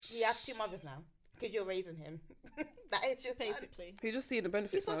You have 2 mothers now because you're raising him. That is your son. Basically. He's just seeing the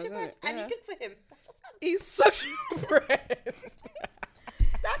benefits now, He's such a isn't breast, it? and you cook for him. That's your son. He's such a breast.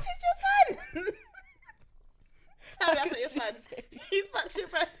 That's your son. Tell me that's not your son. He sucks your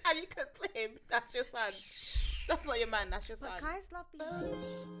breast and you cook for him. That's your son. That's not your man. That's your son. But guys love being.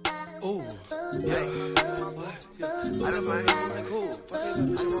 Ooh, yeah. I don't mind. Like who? I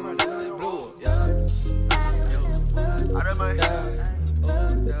don't mind. Like blue. Yeah. I don't mind.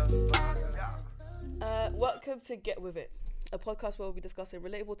 Welcome to Get With It, a podcast where we'll be discussing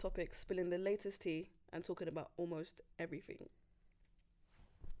relatable topics, spilling the latest tea, and talking about almost everything.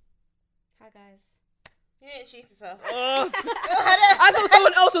 Hi guys. You didn't introduce yourself. Oh, I thought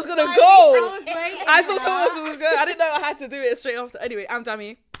someone else was gonna go. I thought someone else was gonna go. I didn't know I had to do it straight after. Anyway, I'm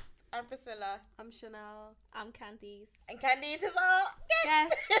Dami. I'm Priscilla. I'm Chanel. I'm Candice. And Candice is all.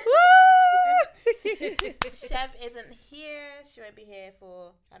 Yes. Chev isn't here. She won't be here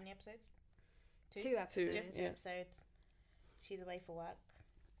for how many episodes? 2 episodes. Just 2 Yeah. episodes. She's away for work.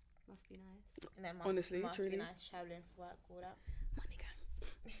 Must be nice. And then Honestly, must truly. be nice travelling for work, all that. Money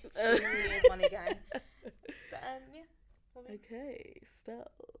She really is money gang. But yeah. What we- Okay, so.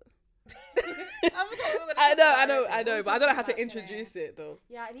 I forgot we were gonna I talk know, about I know, everything. I know, What but I was don't know it how to about today? introduce it though.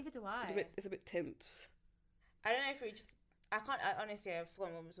 Yeah, neither do I. It's a bit tense. I don't know if we just. I honestly, I've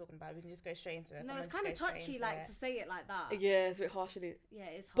forgotten what we were talking about. We can just go straight into it. No, Someone it's just kind go of straight touchy, into like it. to say it like that. Yeah, it's a bit harsh, isn't it? Yeah,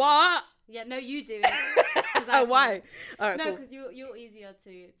 it's But- harsh. Yeah, no, you do it. 'Cause I Why? can't. All right, No, cool. because you're easier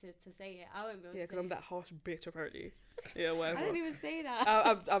to say it. I won't be able Yeah, to. because I'm that harsh bitch apparently. Yeah, I whatever. didn't even say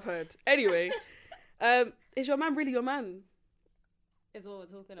that. I've heard. Anyway, is your man really your man? Is what we're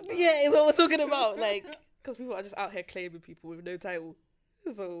talking about. Yeah, it's what we're talking about. Like, because people are just out here claiming people with no title.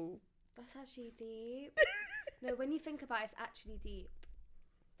 So That's actually deep. No, when you think about it, it's actually deep.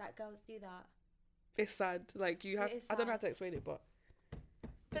 That girls do that. it's sad. Like you have. It is I don't know how sad. to explain it, but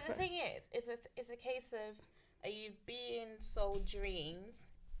But the thing is, it's a case of, are you being sold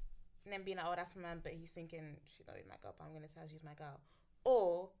dreams and then being like, oh, that's my man, but he's thinking, she know he's my girl, but I'm going to tell her she's my girl.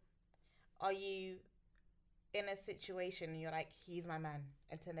 Or are you in a situation and you're like, he's my man,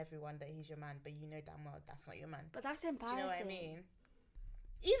 and tell everyone that he's your man, but you know damn well that's not your man. But that's Do embarrassing. you know what I mean?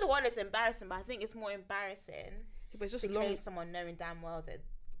 Either one is embarrassing, but I think it's more embarrassing but it's just to long. claim someone knowing damn well that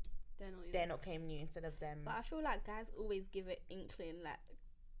they're not claiming you instead of them. But I feel like guys always give it inkling like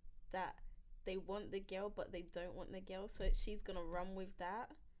that they want the girl, but they don't want the girl. So she's gonna run with that,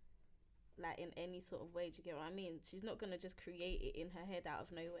 like in any sort of way. Do you get what I mean? She's not gonna just create it in her head out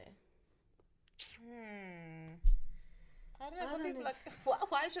of nowhere. I don't know. I Some don't people know.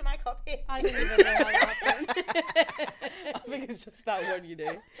 like, why is your mic up here? I don't even know how that happened. I think it's just that one, you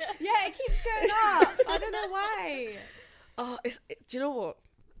know. Yeah, it keeps going up. I don't know why. Oh, do you know what?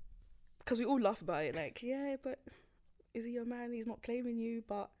 Because we all laugh about it. Like, yeah, but is he your man? He's not claiming you.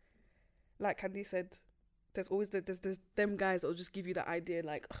 But like Candy said, there's always there's them guys that will just give you that idea,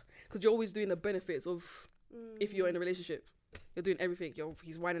 like, because you're always doing the benefits of if you're in a relationship. You're doing everything.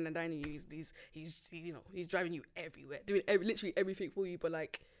 He's whining and dining you. He's driving you everywhere, doing literally everything for you. But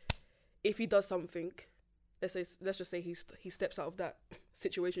like, if he does something, let's just say he steps out of that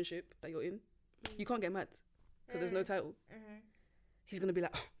situationship that you're in, you can't get mad because there's no title. He's gonna be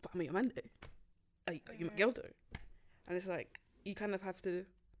like, oh, but I'm your man though. Are you my girl though? And it's like you kind of have to.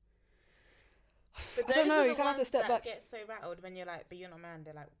 But I don't those know. are You the kind of have to ones step that back. Get so rattled when you're like, but you're not man.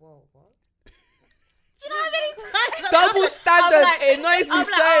 They're like, whoa, what? Do you know how many times? Double standards I'm annoys me I'm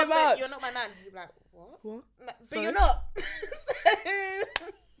so oh, but much. You're not my man. You're like, what? What? But Sorry? you're not.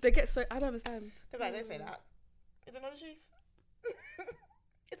 They get so. I don't understand. They're like, they say that. Is it not the truth?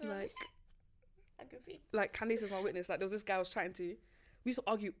 Is it not the Like, truth? I'm confused. like Candice is my witness. Like there was this guy I was chatting to. We used to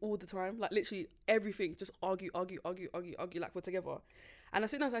argue all the time. Like literally everything. Just argue. Like we're together. And as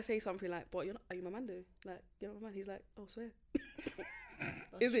soon as I say something like, "But are you my man though?" Like you're not my man. He's like, "Oh, swear."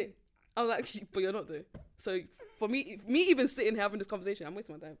 Is it? I was like, "But you're not though." So for me even sitting here having this conversation, I'm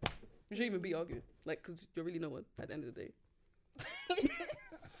wasting my time. We shouldn't even be arguing. Like because you're really no one at the end of the day.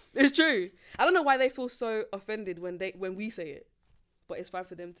 It's true. I don't know why they feel so offended when we say it, but it's fine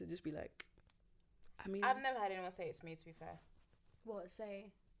for them to just be like, I mean, I've never had anyone say it to me, to be fair. What,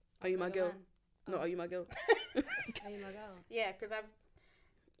 say? are you my You're girl? man. No, are you my girl? Are you my girl? Yeah, because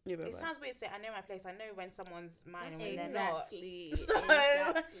Yeah, it bye. sounds weird to say I know my place. I know when someone's mine and when they're not. Exactly. So,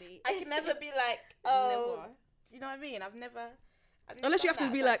 Exactly. I can never be like, oh, Never. you know what I mean? I've never Unless you have done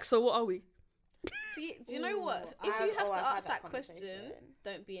to that. be It's like, so what are we? See, do you know what? Ooh, If you I've have to had ask that question, conversation.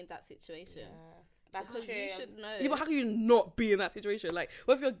 don't be in that situation. Yeah, that's Because true. you should know. Yeah, but how can you not be in that situation? Like,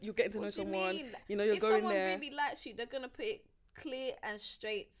 what if you're getting to know What do you someone? mean? You're If going someone there. really likes you, they're gonna put it clear and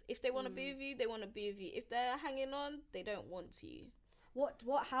straight. If they want to be with you, they want to be with you. If they're hanging on, they don't want you.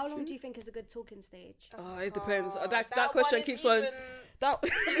 How long True. do you think is a good talking stage? Oh, it depends. Oh, That one question is keeps on. even- That No,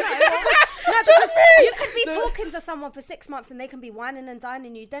 because you could be talking to someone for 6 months and they can be whining and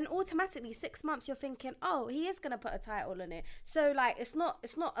dining you. Then automatically 6 months you're thinking, oh, he is gonna put a title on it. So like, it's not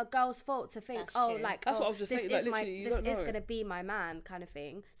a girl's fault to think, That's oh, true. like, That's oh, what I was just this saying, is like, my literally, you this don't is know. gonna be my man kind of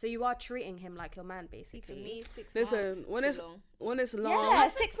thing. So you are treating him like your man, For basically. me, 6 Listen, months. when too it's long. when it's long, Yeah,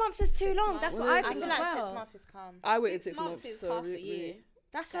 6 months is too 6 long. That's months. what Well, I I I think feel as like well. 6 months is calm. I waited 6 6 months. is so half a year.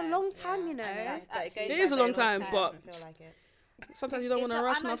 That's a Guys, long yeah, time, you know. I know, That's but it actually- goes It is by a long very time, fast, but- doesn't feel like it. sometimes you don't want to It's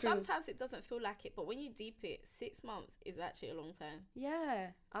rush I know nothing. sometimes it doesn't feel like it, but when you deep it, 6 months is actually a long time.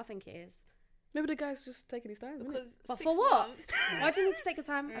 Yeah, I think it is. Maybe the guy's just taking his time. Because Because But 6 for what? months, Why do you need to take your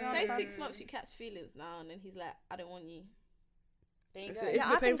time? I don't say understand. 6 months you catch feelings now, and then he's like, I don't want you. There you It's go. a- Yeah, a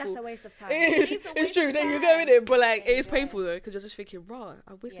I bit think that's painful. a waste of time. It's a it's waste true. of There you time. go with it, but like There you it's go. painful though because you're just thinking, raw.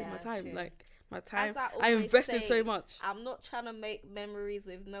 I wasted my Yeah, time. true. Like my time. As I I always invested so say, much. I'm not trying to make memories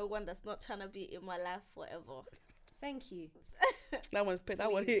with no one that's not trying to be in my life forever. Thank you. That one's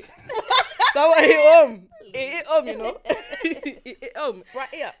that one hit. That one hit It hit you know. It hit right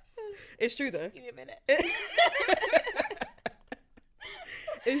here. It's true though. Give me a minute.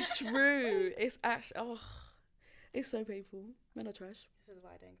 It's true. It's actually it's so painful. Men are trash. This is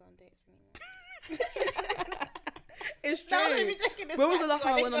why I don't go on dates anymore. It's No, I'm not true. even joking. This When was is the last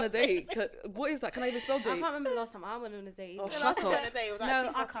why time I don't went on a go date? What is that? Can I even spell I date? can't remember the last time I went on a date. Oh, The shut last time I up. went on a date was No, actually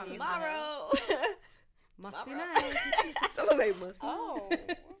I fucking can't. Tomorrow. Must be Tomorrow. nice. That's what I say. Must be Oh.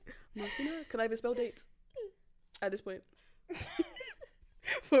 Must be nice. Can I even spell dates? At this point.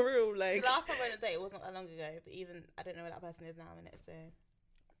 For real, The like last time I went on a date was not that long ago, but even I don't know where that person is now in it, so.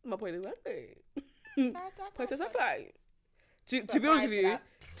 my point is exactly. That Point is person. exactly. To But be honest prior with to you, that-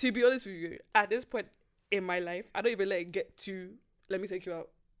 to be honest with you, at this point in my life, I don't even let it get to let me take you out.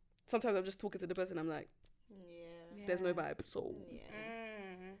 Sometimes I'm just talking to the person. I'm like, Yeah. there's no vibe, so Yeah.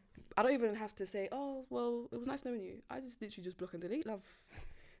 Mm. I don't even have to say, oh well, it was nice knowing you. I just literally just block and delete, love.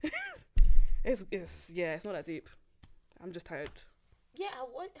 It's not that deep. I'm just tired. Yeah,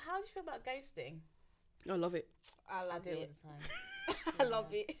 how do you feel about ghosting? I love it. I I love do all it. the time. I love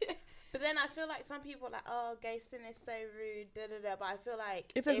it. But then I feel like some people are like, oh, ghosting is so rude, da da da. But I feel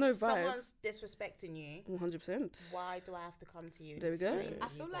like If there's no vibe- someone's disrespecting you, 100%. why do I have to come to you? and There we go. explain to I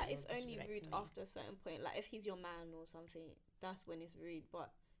you feel that like you're it's only disrespecting rude me? after a certain point. Like if he's your man or something, that's when it's rude.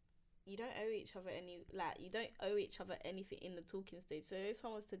 But you don't owe each other you don't owe each other anything in the talking stage. So if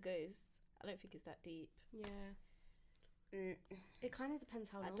someone's to ghost, I don't think it's that deep. Yeah. Mm. It kind of depends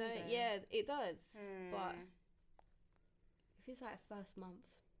how long. I don't. though. Yeah, it does. But If it's like first month.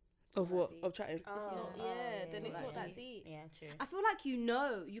 it's Of not what? that deep. Of chatting. it's not. Oh, Yeah, oh, then it's right. not that deep. Yeah, true. I feel like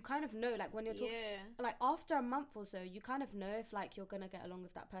you kind of know, like when you're talking, Yeah. like after a month or so, you kind of know if like you're gonna get along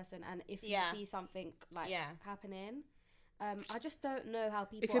with that person, and if Yeah. you see something like Yeah. happening. I just don't know how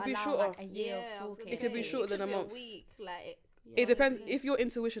people could be allow shorter. like a year Yeah, I of was gonna talking. It could be say, shorter it than could a be month. week. Like It depends. honestly. If your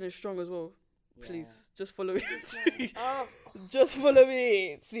intuition is strong as well, please just follow it. Oh, Just follow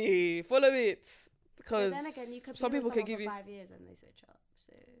it. See, follow it. But Because then again, you could some be with people can someone give for you 5 years and they switch up.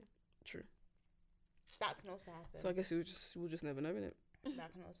 So true. that can also happen. So I guess we'll just never know, innit?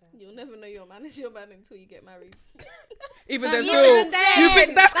 That can also happen. You'll never know your man is your man until you get married. Even No, then, even still, then. you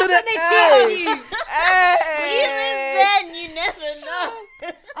think that's gonna? when they cheat on you. Even then, you never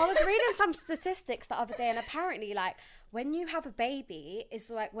know. I was reading some statistics the other day, and apparently, like when you have a baby, it's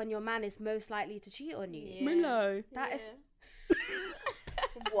like when your man is most likely to cheat on you. Yeah. Milo, That is-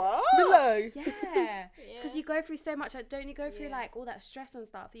 What? Milo. Yeah, it's because Yeah. you go through so much. Like, don't you go through Yeah. like all that stress and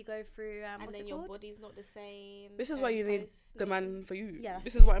stuff? You go through And what's then it your called? body's not the same. This is why you need post the snip. man for you. Yeah,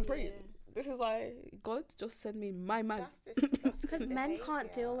 This that's is why I'm praying. Yeah. This is why God just send me my man. That's disgusting. Because men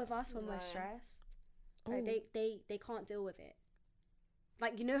can't deal with behaviour. us when we're No. stressed. Oh. Like, they can't deal with it.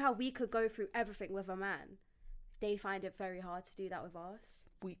 Like, you know how we could go through everything with a man. They find it very hard to do that with us.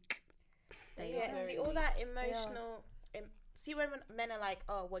 Weak. They Yeah, are see very all weak. that emotional. See when men are like,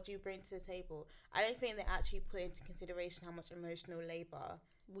 "Oh, what do you bring to the table?" I don't think they actually put into consideration how much emotional labor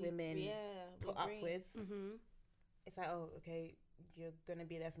women we put up bring. with. Mhm. It's like, oh, okay, you're gonna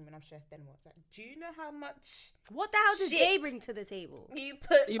be there for me when I'm stressed. Then what? It's like, do you know how much What the hell did Shit. they bring to the table? you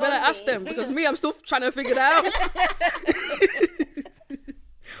put? You better on ask me? them because me, I'm still trying to figure that out.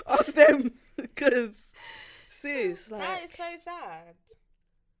 Ask them because sis, That like, is so sad.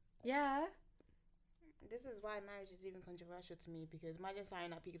 Yeah. This is why marriage is even controversial to me, because imagine signing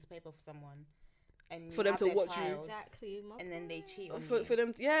that piece of paper for someone and you For them have to their watch you. child, Exactly. my and then they point. cheat on for you,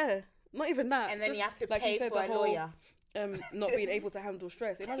 them, yeah, not even that. and then just you have to like you pay said, for the a whole, lawyer. not being able to handle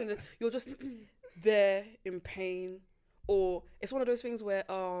stress. Imagine that you're just there in pain, or it's one of those things where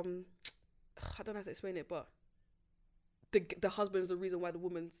I don't know how to explain it, but the husband is the reason why the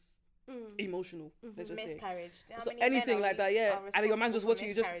woman's emotional. Let's just say. Miscarriage. Do you know how So many men anything are like that, yeah. are And your man just responsible watching for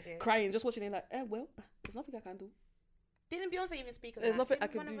you, just miscarriages? crying, just watching you like, well, there's nothing I can do. Didn't Beyonce even speak on There's that? nothing In I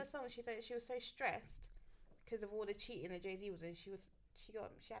could one do. of her songs, she said she was so stressed because of all the cheating that Jay-Z was in. She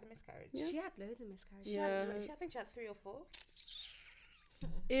had a miscarriage. Yeah. She had loads of miscarriages. Yeah. I think she had 3 or 4.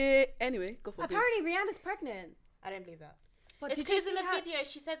 Anyway, go for Apparently, Rihanna's pregnant. I don't believe that. But It's did you because in see the her? video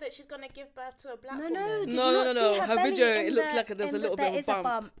she said that she's gonna give birth to a black No, woman. no. Did No, you no, not no, see no. Her belly video, in it looks the- like there's a in little there bit of is a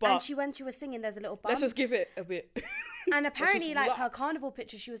bump, but- and when she was singing, there's a little bump. Let's just give it a bit. And apparently, like her relax. carnival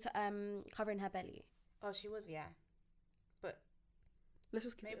picture, she was covering her belly. Oh, she was, yeah. But Let's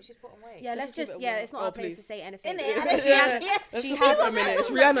just give maybe it. she's put on weight. Yeah, Let's let's just give just it a whirl. it's not Oh, our place please. to say anything. Innit? Yeah, I know she yeah. has- yeah. Let's She just has give it a that. minute. It's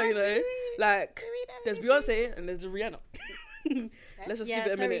Rihanna, you know. Like, there's Beyonce and there's the Rihanna. Let's just Yeah, give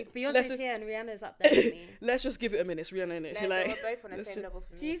it a sorry, minute. Beyonce's Let's just, here and Rihanna's up there with me. let's just give it a minute. It's Rihanna, innit? They Like, were both on the let's same just- level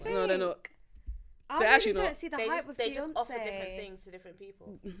for me. Do you but think? no, they're not. I They're really actually don't not. see the They hype just with they just Beyonce. offer different things to different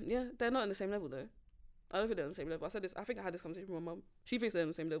people. Yeah, they're not on the same level though. I don't think they're on the same level. I said this. I think I had this conversation with my mum. She thinks they're on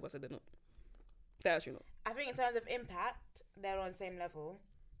the same level. I said they're not. They're actually not. I think in terms of impact, they're on the same level.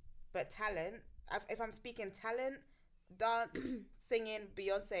 But talent, if I'm speaking talent, dance, singing,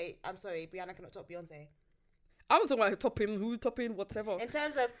 Beyonce, I'm sorry, Rihanna cannot top Beyonce. I'm not talking about topping, whatever. In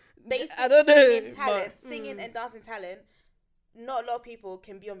terms of basic I don't know, singing talent, but- singing and dancing talent, not a lot of people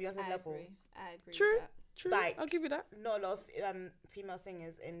can be on Beyonce's level. I agree. True. With that. True. Like- I'll give you that. Not a lot of female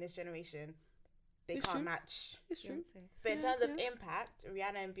singers in this generation. They It's can't true. match. It's true. Beyonce. But in Yeah, terms of yeah. impact,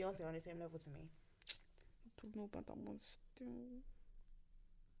 Rihanna and Beyonce are on the same level to me. Don't know about that one still.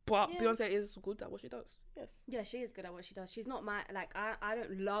 But Yeah. Beyonce is good at what she does. Yes. Yeah, she is good at what she does. She's not my I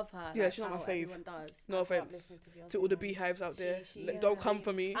don't love her. Yeah, like she's not my how fave. Everyone does. No I can't offense listen to Beyonce, to all the man. beehives out there. She Like, is don't a come bee-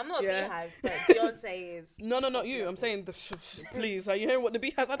 for me. I'm not yeah. a beehive, but Beyonce is. No, not you. I'm saying, please. Are you hearing what the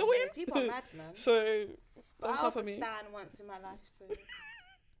beehives are doing? People are mad, man. So But don't I come was for a me. stan once in my life, so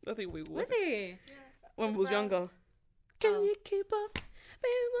I think we Was will. he? When we was Brown. younger. Can Oh. you keep up?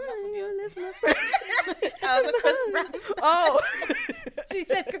 Baby, Beyonce. listen up. that was a Chris Brown. Oh, She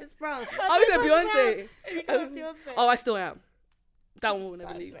said Chris Brown. I said Beyonce. You got Beyonce. Oh, I still am. That one will never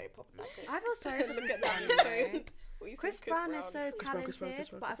That's leave. very problematic. I feel sorry for Look Chris at Brown. that. you know. What you Chris said, Brown is so Chris Brown, talented, Chris Brown,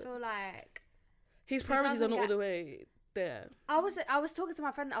 but I Chris feel like His priorities are doesn't not all get- the way there. I was talking to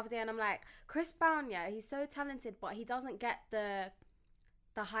my friend the other day, and I'm like, Chris Brown, yeah, he's so talented, but he doesn't get the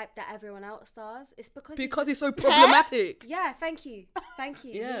hype that everyone else does. It's because He's so problematic. yeah, thank you. Yeah. He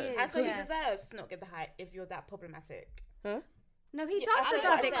is, And so yeah. he deserves to not get the hype if you're that problematic. Huh? No, he Yeah, does I don't deserve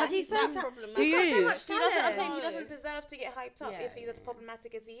know, it because he's he's so that talented. problematic. He He's got so is. much He doesn't, I'm talent. saying he No. doesn't deserve to get hyped up Yeah, if he's as yeah.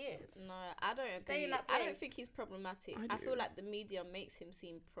 problematic as he is. No, I don't Stay agree. in that I don't place. think he's problematic. I I, do. feel like the media makes him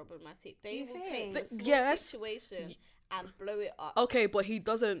seem problematic. They you will think? take a small Yes. situation and blow it up. Okay, but he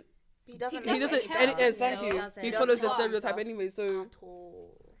doesn't. He doesn't. He He doesn't. help Any, himself. thank you. Doesn't. He He follows the doesn't help stereotype himself. anyway. So At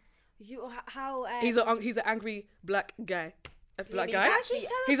all. How he's an angry black guy. A black He's guy. actually- She's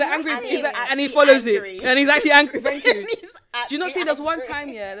so He's an angry. And He's he's a, and he actually follows angry. it. And he's actually angry. Thank you. He's Do you not actually see? There's one angry. time,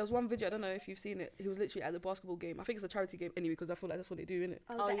 yeah. There was one video. I don't know if you've seen it. He was literally at the basketball game. I think it's a charity game anyway, because I feel like that's what they do, innit?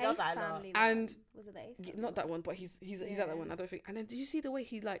 Oh, the he does Ace that a lot. family And- one. Was it the Ace? Yeah, not that one, but he's at that Yeah. one. I don't think. And then did you see the way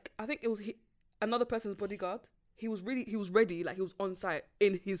he like? I think it was another person's bodyguard. He was ready, like he was on site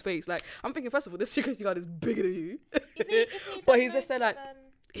in his face. Like I'm thinking, first of all, this security guard is bigger than you. Is he But done he's just there loads like of,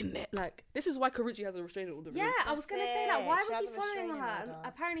 in there. Like this is why Karuchi has a restraining order. Yeah, I was gonna say that. it. Why She was he has a following restraining her? And order.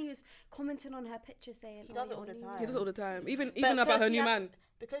 apparently, he was commenting on her picture saying He does it you're all the leaving. time. He does it all the time. Even But about because her he new has- man.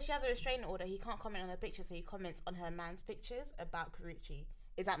 Because she has a restraining order, he can't comment on her picture, so he comments on her man's pictures about Karuchi.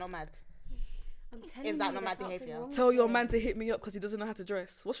 Is that not mad? I'm telling Is that you, not there's mad something behaviour? wrong Tell with your him. man to hit me up because he doesn't know how to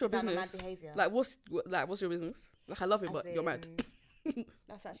dress. What's your Is that not business? mad behaviour? Like what's your business? Like I love him, but you're mad.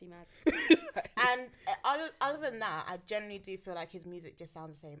 That's actually mad. And other than that, I generally do feel like his music just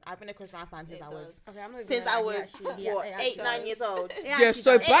sounds the same. I've been a Chris Brown fan since It I was does. Okay, I'm not even since gonna I lie, was he actually- it 8, 9 does. years old. It Yeah, actually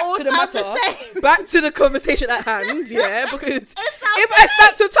so does. back all to the sounds the matter. same. Back to the conversation at hand, yeah, because if I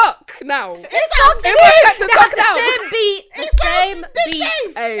start to talk now, if I start to talk now, Same beat, the same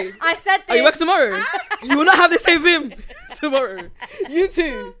beat. hey, I said are you this. working tomorrow? You will not have the same vim tomorrow. You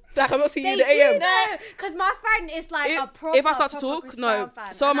too. That I'm not seeing you in the AM. Because my friend is like a proper. If I start to proper talk, Chris no, Brown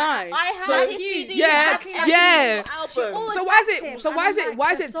fan. so am And I. I have So- his CD. yeah, exactly like yeah. his She album. always So why is backs it? him, So and why I'm is it? like,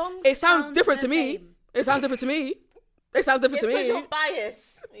 Why is the it? songs It sounds sound different the to me. same. It sounds different to me. It sounds different It's to because me. you're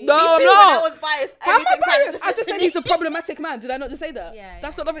biased. No, Me I'm too, when not. I was biased. How am I everything sounded biased? I different just to said me. he's a problematic man. Did I not just say that? Yeah,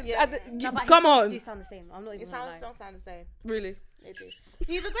 That's yeah. got nothing. Yeah. No, but his Come songs on. do sound the same. I'm not even It gonna sounds lie. don't sound the same. Really? They do.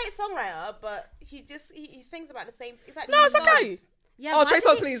 He's a great songwriter, but he sings about the same. It's like No, it's new okay. songs. Yeah, Oh, why Trey did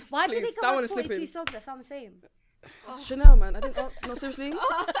Songz, he- please, Why did please. he That come one up is with 42 slipping. songs that sound the same? Chanel, man. I didn't. No, seriously.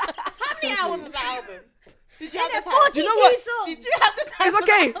 How many Seriously. hours was that album? Did you have the time? 42 Do you know what? songs. Did you have the time? It's for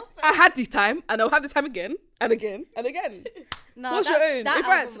okay. that? I had the time, and I'll have the time again and again and again. No, What's your own? That In album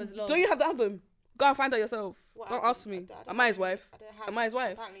fact, was long. don't you have the album? Go and find out yourself. What Don't album? ask me. don't Am I his have wife? I don't have Am I his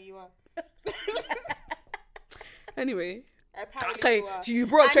wife? Apparently you are. Anyway. Apparently Okay, you are. so you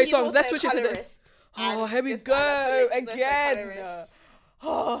brought And Trey he's Songz. Let's also switch it to the. colorist. Oh, And here we this guy that's go colorist is also again. colorist.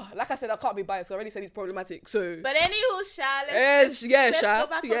 Oh, like I said, I can't be biased. I already said he's problematic. So But anywho, Sha, Yes, yeah, let's Sha, go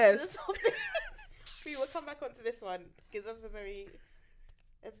back yes. onto this topic. We will come back onto this one because that's a very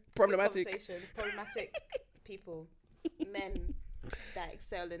it's a good Problematic. conversation. Problematic people, men that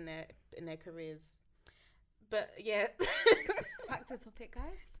excel in their careers. But yeah, Back to topic,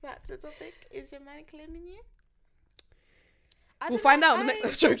 guys. back to the topic. Is your man claiming you? we'll find out in the next.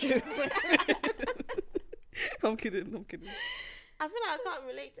 I'm joking. I'm kidding. I feel like I can't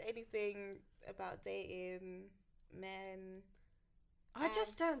relate to anything about dating men. I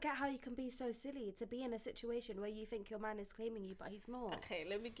just don't get how you can be so silly to be in a situation where you think your man is claiming you, but he's not. Okay,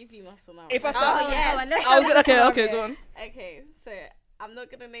 let me give you my scenario. If I Oh, start, yes. Go on, let's I was go good. with the Okay, scenario. go on. Okay, so I'm not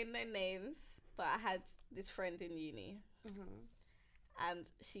gonna name no names, but I had this friend in uni, and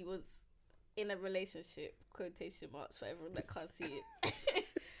she was in a relationship, quotation marks for everyone that can't see it,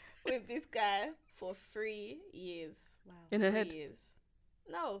 with this guy for 3 years. Wow. In her 3 head. years.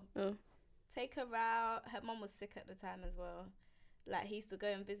 No. Oh. Take her out. Her mum was sick at the time as well. Like, he used to go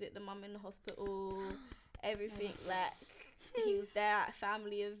and visit the mum in the hospital, everything. Like, he was there at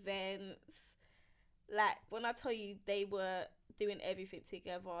family events. Like, when I tell you, they were doing everything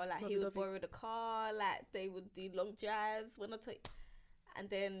together. Like, he would Lovey-dovey. borrow the car. Like, they would do long drives. When I tell you. And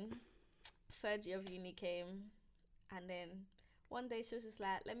then, 3rd year of uni came. And then, one day she was just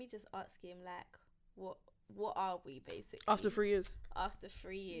like, let me just ask him, like, what are we, basically? After 3 years. After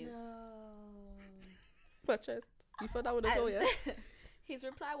 3 years. My chest. You felt that one as well, yeah? His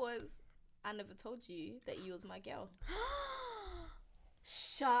reply was, I never told you that you was my girl.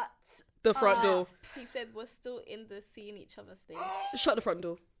 Shut. The front up. door. He said we're still in the seeing each other stage. Shut the front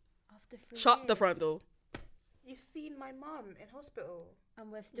door. After 3 Shut the years. front door. You've seen my mum in hospital.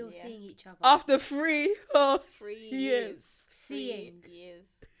 And we're still Yeah. seeing each other. After 3 3 years. years. Seeing. 3 years.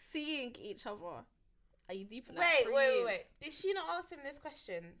 Seeing each other. Are you deep in that? Wait, 3 wait, years. wait. Did she not ask him this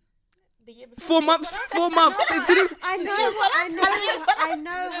question the year before? 4 months. 4 months. It didn't. I know, what I'm telling you. I know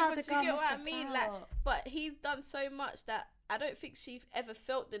No, how but the you girl get what must I have mean? felt. Like, but he's done so much that I don't think she ever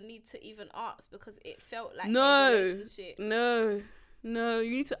felt the need to even ask because it felt like a No. relationship. No. You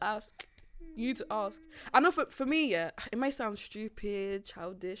need to ask. You need to ask. I know for me, yeah, it may sound stupid,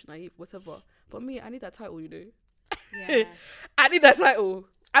 childish, naive, whatever. But me, I need that title, you know. Yeah. I need that title.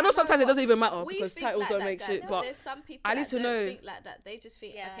 I know sometimes it but doesn't even matter We because think titles like don't that, make guys. shit. No, But there's some people I need that to don't know. think like that. They just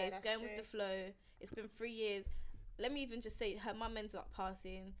think, Yeah, okay, it's that's going with true. the flow. It's been 3 years. Let me even just say, her mum ended up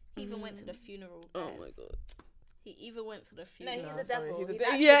passing. He even went to the funeral. oh guys. my god. He even went to the No, funeral. he's Nah, a sorry, devil. he's a He's de-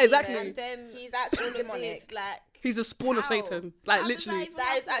 actually yeah, demon. exactly. And then He's actually all of demonic. this, like, He's a spawn of How? Satan. Like How does that literally. even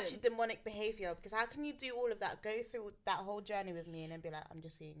That is happen? actually demonic behavior because how can you do all of that, go through that whole journey with me and then be like, I'm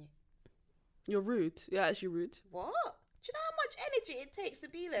just seeing you? You're rude. You're actually rude. What? Do you know how much energy it takes to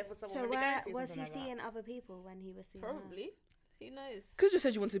be there for someone So when they're where going through was something he like seeing other people when he was seeing her? Probably. Who knows? Could have just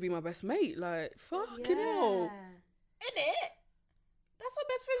said you wanted to be my best mate. Like fucking hell. that? Innit? That's what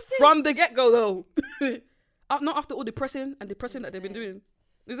best friends do. From the get go though. Not after all the pressing and depressing that they've been doing.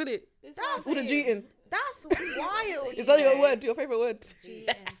 Isn't it? This That's one's All the you. cheating. That's wild. Is that you your know? word? Your favourite word?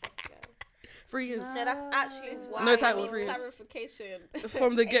 Cheating. 3 years. No, that's actually This is wild. No why title, I need 3 years. clarification.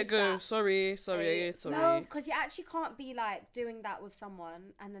 From the get go. ASAP. Sorry. No, because you actually can't be like doing that with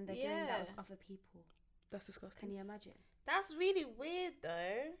someone and then they're doing that Yeah. with other people. That's disgusting. Can you imagine? That's really weird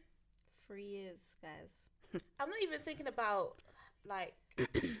though. 3 years, guys. I'm not even thinking about like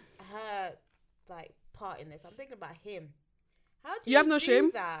her like part in this. I'm thinking about him. How do You have no do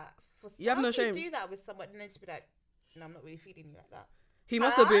shame? That for, You have how no do you shame? do that with someone and then just be like, no, I'm not really feeling you like that. He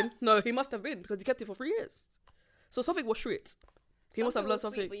must have been. No, he must have been because he kept it for 3 years. So something was shit. He must have learned was sweet,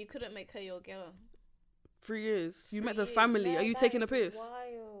 something. but you couldn't make her your girl. 3 years. You met 3 the years. family. Yeah, Are you that taking a is piss?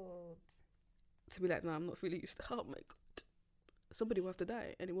 Wild. To be like, nah, I'm not feeling you. Oh my god. Somebody will have to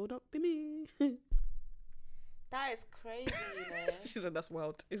die, and it will not be me. That is crazy, you know. She said that's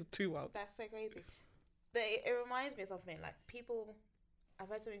wild. It's too wild. That's so crazy. But it reminds me of something. Like people, I've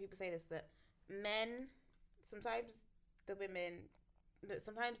heard so many people say this, that men, sometimes the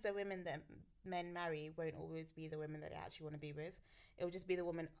women that men marry won't always be the women that they actually want to be with. It will just be the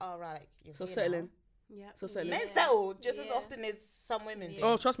woman, oh right, like you're So here settling. now. Yeah. So settling. Men Yeah. settle just as Yeah. often as some women do.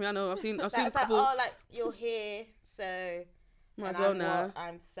 Oh, trust me, I know. I've seen a That's like, couple. oh, like you're here, so Might and as well I'm now. what,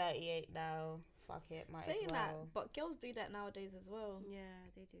 I'm 38 now. Fuck it, might Saying as well. that, but girls do that nowadays as well. Yeah,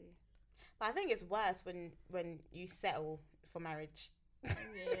 they do. But I think it's worse when you settle for marriage.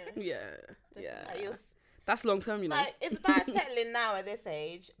 Yeah. Like, That's long term, you know. like, it's bad settling now at this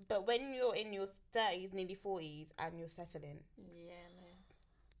age, but when you're in your 30s, nearly 40s, and you're settling,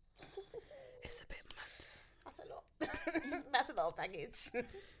 It's a bit mad. that's a lot. That's a lot of baggage.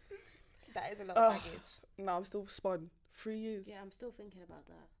 That is a lot of baggage. No, I'm still spun. 3 years. Yeah, I'm still thinking about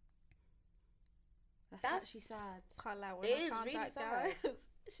that. That's That's- actually sad. Can't lie, when It I is found really that sad. guy,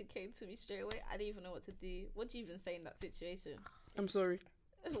 she came to me straight away. I didn't even know what to do. What do you even say in that situation? I'm sorry.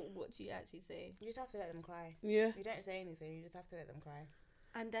 What do you actually say? You just have to let them cry. Yeah. You don't say anything. You just have to let them cry.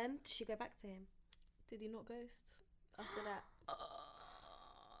 And then did she go back to him? Did he not ghost after that?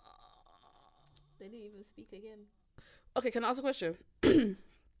 They didn't even speak again. Okay, can I ask a question?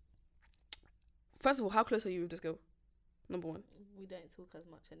 First of all, how close are you with this girl? Number one. We don't talk as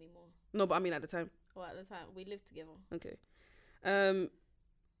much anymore. No, but I mean at the time. Well, at the time, we lived together. Okay.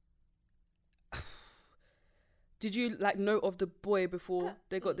 Did you like know of the boy before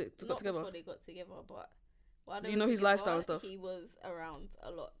they got Not together? before they got together, but while Do they you were know his together, lifestyle and stuff? He was around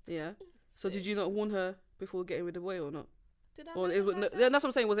a lot. Yeah. So did you not warn her before getting with the boy or not? Did I Or know it him was, like no, that? that's what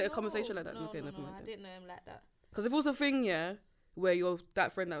I'm saying. Was it a No, conversation like that? No, Okay, no, never no, mind. I didn't know him like that. Because if it was a thing, yeah, where you're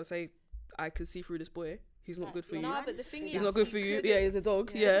that friend that would say, I could see through this boy. He's not good for you. No, but the thing is, He's not good for you. couldn't- Yeah, he's a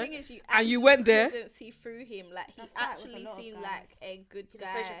dog. The Yeah. thing is, you And you actually went there. couldn't see through him. Like he That's like with a actually lot of seemed guys. like a good He's a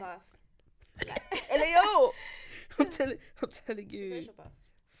guy. sociopath. Leo, I'm telling He's you. a sociopath.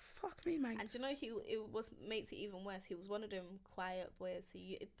 Fuck me, mate. And you know, it makes it even worse. He was one of them quiet boys. So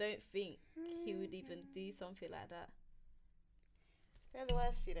you don't think he would even do something like that. They're the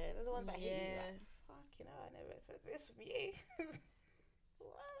worst, you know. They're the ones that hit you. Yeah. Like, fuck, you know, I never expected this from you.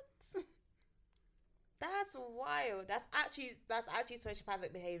 What? That's wild. That's actually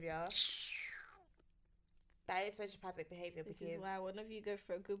sociopathic behavior. That is sociopathic behavior This because. is why whenever you go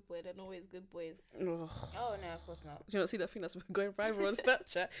for a good boy, they're always good boys. Ugh. Oh no, of course not. Do you not see that thing that's going viral on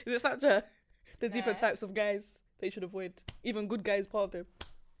Snapchat? Is it Snapchat? There's different Yeah. types of guys they should avoid. Even good guys, part of them.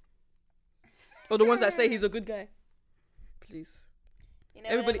 Or the ones that say he's a good guy. Please. You know,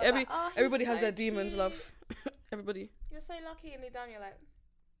 Everybody, when everyone's like, "Oh, he's everybody has so their demons, cute. love. Everybody. You're so lucky, and deep down you're like,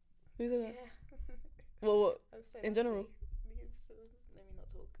 Who said yeah. that? What? I'm so In general? lucky. Let me not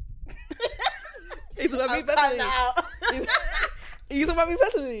talk. It's about me I'll cut personally. that out. You talking about me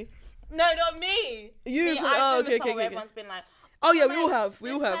personally? No, not me. You. Me, Oh, I've okay, been okay, where okay. everyone's been like, Oh yeah, oh, we all like, have. We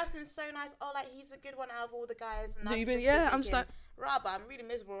all this have. person's so nice. Oh, like he's a good one out of all the guys. And No, I've you've been- just yeah, been I'm just thinking, "Rah, but I'm really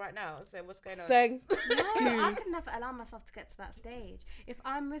miserable right now. So what's going on?" Thank No, I you. could never allow myself to get to that stage. If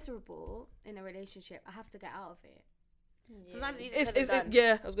I'm miserable in a relationship, I have to get out of it. Sometimes easier It's, said than it's, done.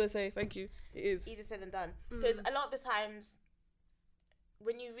 yeah, I was gonna say thank you. It is. Easier said than done. Because a lot of the times,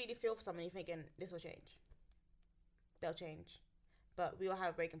 when you really feel for someone, you're thinking this will change. They'll change, but we all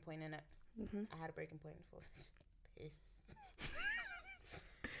have a breaking point in it. Mhm. I had a breaking point before this. Piss.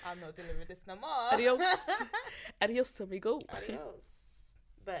 I'm not dealing with this no more. Adios. Adios, amigo. Adios.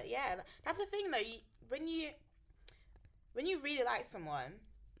 But yeah, that's the thing though. When you really like someone,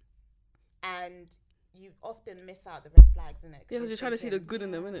 and you often miss out the red flags, innit? Yeah, because you're trying to see the good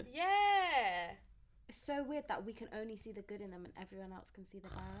in them, innit? Yeah, It's so weird that we can only see the good in them and everyone else can see the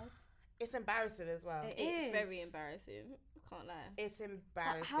bad. it's embarrassing as well. It It's is. very embarrassing. Can't lie. It's How,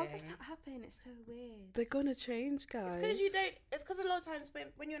 embarrassing. how does that happen? It's so weird. They're gonna change, guys. It's because you don't. It's because a lot of times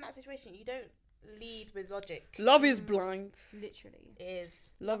when you're in that situation, you don't lead with logic. Love is blind. Literally. It is.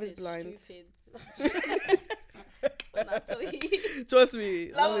 Love is blind. Stupid. When I tell you. Trust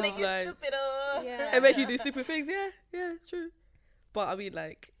me. Love Love is making blind. stupid. Yeah. It make you do stupid things. Yeah, true. But I mean,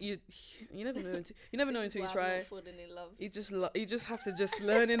 like you never know until This is you why I'm try. not falling in love. You just have to just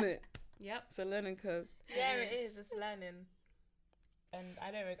learn in it. Yep. It's a learning curve. Yeah, it is. It's learning, and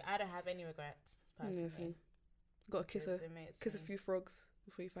I don't have any regrets personally. Honestly. Gotta kiss because it makes kiss a me- few frogs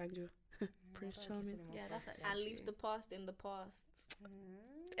before you find your I Prince don't kiss Charming. any more Yeah, that's frogs. And actually- leave the past in the past.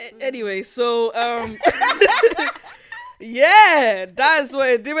 Anyway, so yeah, that's what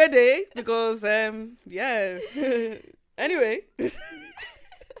it did today because yeah. Anyway.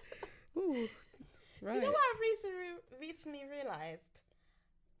 Ooh, right. Do you know what I've recently realised?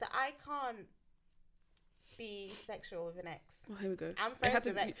 That I can't be sexual with an ex. Oh, here we go. I'm It had friends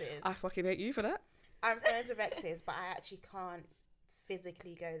with to be- exes. I fucking hate you for that. I'm friends with exes, but I actually can't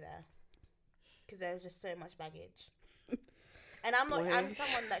physically go there because there's just so much baggage. And I'm not. Boy. I'm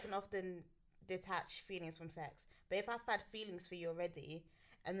someone that can often detach feelings from sex. But if I've had feelings for you already,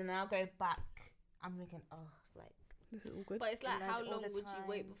 and then I'll go back, I'm thinking, oh, like This is awkward. But it's like, Imagine how all long the would you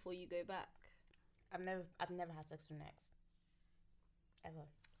wait times. before you go back? I've never had sex with an ex. Ever.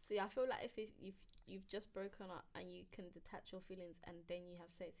 See, I feel like if you've just broken up and you can detach your feelings and then you have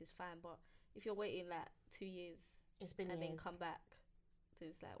sex, it's fine. But if you're waiting like 2 years It's been and years. then come back, so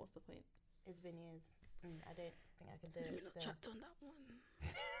it's like, what's the point? It's been years. I don't think I can do Let me it not still. chat on that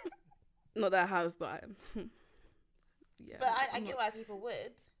one. Not that I have, but yeah. But I I'm get not- why people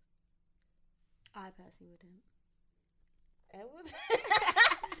would. I personally wouldn't. It would.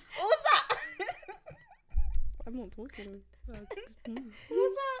 What was that? I'm not talking. What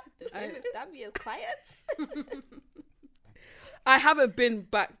was that? The famous Dabby is quiet. I haven't been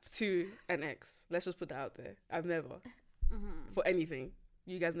back to an ex. Let's just put that out there. I've never for anything.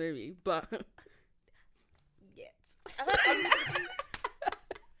 You guys know me, but Yet.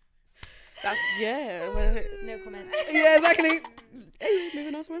 that's well, No comment. yeah, exactly. Hey,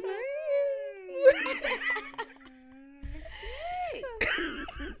 moving on to my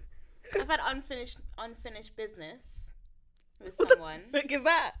I've had unfinished business with someone. Look, is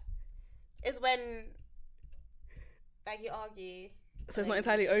that? It's when like you argue. So it's and not then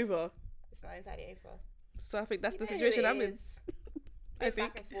entirely you just- over. It's not entirely over. So I think that's the You know who situation it I'm in. is. I Been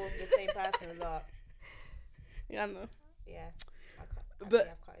think. back and forth with the same person a lot. Yeah, I know. Yeah. But-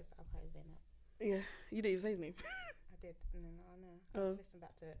 I've cut his name out. Yeah, you didn't even say his name. I did. No, I know. Oh. Listen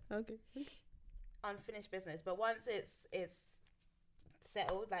back to it. Okay. Unfinished business, but once it's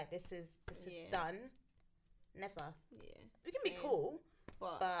settled, like this is Yeah. done. Never. Yeah. We can be Same. cool,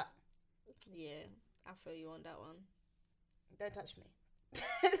 But but yeah, I feel you on that one. don't touch me.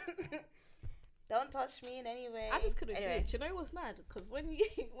 Don't touch me in any way. I just couldn't Anyway. do it. Do you know what's mad? Because when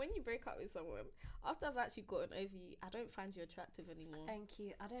you break up with someone, after I've actually gotten over you, I don't find you attractive anymore. Thank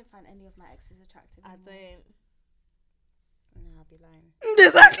you. I don't find any of my exes attractive. I anymore. don't. No, I'll be lying.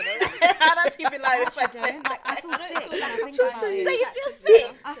 Exactly. I'd actually be lying if I I don't. Like, I feel I don't sick feel when I like think about attractive it. Do you feel attractive sick?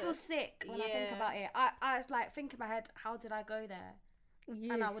 enough I to- feel sick when I think Yeah. about it. I like think in my head, how did I go there?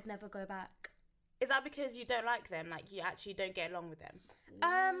 And I would never go back. Is that because you don't like them? Like you actually don't get along with them?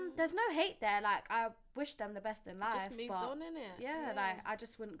 There's no hate there. Like I wish them the best in life. Just moved but on, innit? Yeah, like I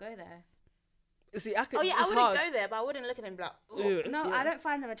just wouldn't go there. See, I could. Oh yeah, I it's wouldn't hard. go there, but I wouldn't look at them like. Yeah. No, Yeah. I don't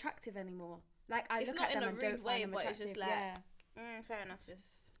find them attractive anymore. Like I It's look not at in them a and rude don't way, find them but it's attractive. just like- yeah, Fair It's enough.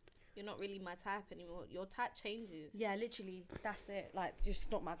 just you're not really my type anymore. Your type changes. yeah, literally, that's it. Like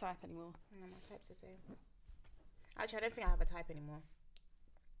just not my type anymore. No, my type's the same. Actually, I don't think I have a type anymore.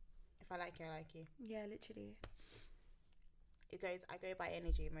 If I like you, I like you. Yeah, literally. I go by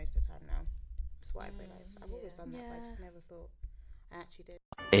energy most of the time now. That's what I've realised. I've always done that, but I just Yeah. never thought I actually did.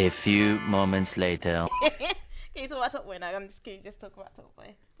 A few moments later. Can you talk about Top Boy now? Can you just talk about Top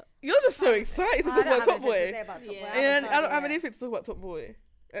Boy? You're just so excited to I talk don't about have Top anything to Boy. say about Top Boy. Yeah. And haven't I started don't have yet. anything to talk about Top Boy.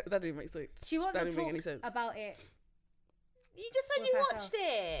 That didn't make sense. She wants That to didn't make any talk sense. about it. You just said With you herself. watched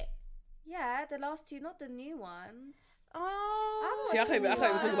it. Yeah, the last two, not the new ones. Oh. See, I can't even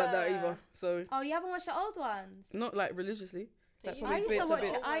talk about that yeah. either. So Oh, you haven't watched the old ones? not like religiously. Like, You probably I need used to bits and watch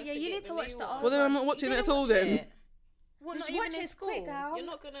bits. it. Yeah, you need to watch the old Well, then I'm ones. not watching You it at didn't all watch then. it? Well, Just not watch even in it school. quick, girl. You're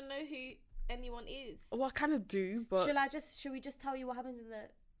not gonna know who anyone is. Well, I kind of do, but Should we just tell you what happens in the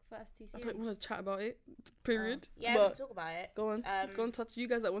first two I series? don't want to chat about it. Period. Yeah, we can But talk about it. go on, go on, touch. You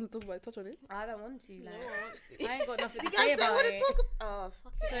guys that want to talk about it, touch on it. I don't want to. No Like, one wants to. I ain't got nothing You to say guys don't about want to it. talk. Oh,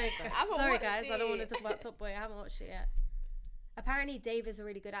 fuck it. Sorry, I guys. haven't Sorry, watched guys. I don't want to it. talk about Top Boy. I haven't watched it yet. Apparently, Dave is a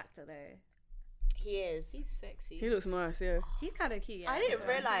really good actor, though. He is. He's sexy. He looks nice, yeah. He's kind of cute. Yeah. I didn't Yeah.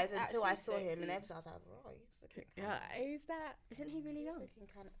 realise He's until I actually saw him in the sexy. episode. I was like, "Right, he's looking Yeah, who's that? Isn't he really young? looking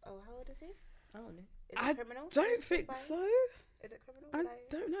kind of." Oh, how old is he? Is I don't know. it I criminal? Don't Just think by- so. Is it criminal? I Like,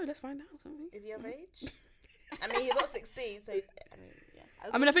 don't know. Let's find out something. is he of age? I mean, he's not 16, so I mean, yeah.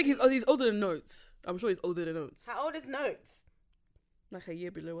 I mean, I think he's older than Notes. I'm sure he's older than Notes. How old is Notes? Like a year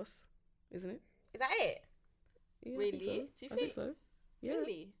below us, isn't it? Is that it? Yeah, Really? I think so. Do you I think think? so. Yeah.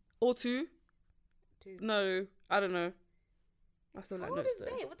 Really? Or two? 2. No, I don't know. I still like How old Notes is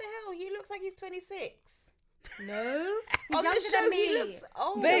though. Dave? What the hell? He looks like he's 26. No. He's On the younger show, than he me. looks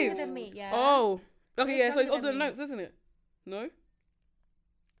old. Dave. Younger than me, yeah. Oh, okay, He's yeah. So he's younger older than than me. Notes, isn't it? No.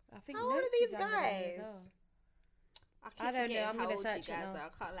 I think How old are Notes these is younger than me as guys? well. I, keep I don't know, forgetting I'm how gonna old search you it guys now.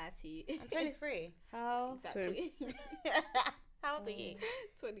 are. I can't lie to you. I'm 23. How? Exactly. How old are you?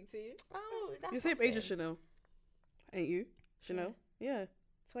 22. Oh, that's You're the same age as something. Chanel, ain't you? Chanel. Yeah.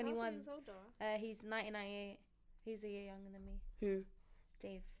 21. He's older. He's 1998. He's a year younger than me. Who?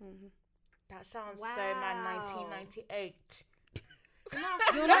 Dave. That sounds so Wow. man. 1998.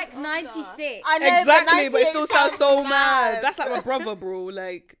 You're That's like older. 96. I know, Exactly, but it still 98 sounds so mad. mad. That's like my brother, bro.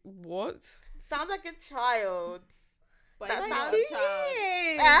 Like what? Sounds like a child. But That he's sounds- not a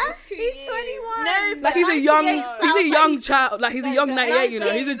child. Huh? He's 2 He's years. 21. No, Like but he's a young, 98 he's sounds a like young child. Like he's a young 98. You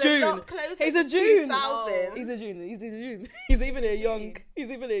know, he's a 98 is June. lot closer He's a to June. 2000. He's a June. He's a June. He's even a young. He's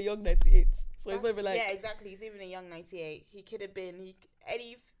even a young 98. So it's That's- over like. yeah, exactly. He's even a young 98. He could have been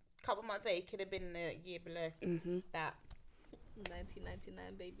couple months later, it could have been the year below that.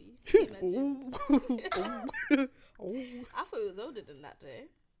 1999, baby. Imagine. Oh. I thought he was older than that, though.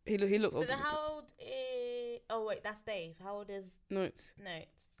 He looks So older. then how old is... Oh, wait, that's Dave. How old is Notes.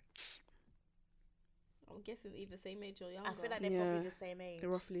 Notes? I'm guessing either same age or younger. I feel like they're Yeah. probably the same age.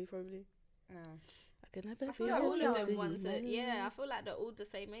 Roughly, probably. No. I can never I feel feel like all of close them to ones you. are, yeah, I feel like they're all the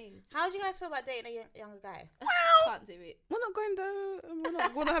same age. How do you guys feel about dating a younger guy? Can't do it. We're not going there.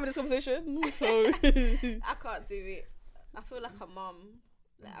 We're not having this conversation. So I can't do it. I feel like a mum.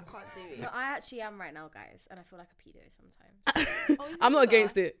 Like, I can't do it. No, I actually am right now, guys, and I feel like a pedo sometimes. Oh, he's I'm not younger.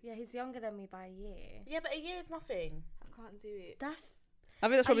 against it. Yeah, he's younger than me by a year. Yeah, but a year is nothing. I can't do it. That's I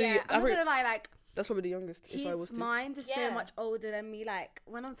think that's probably. yeah, I'm not gonna lie, like that's probably the youngest. If I was his to. mind is so Yeah. much older than me. Like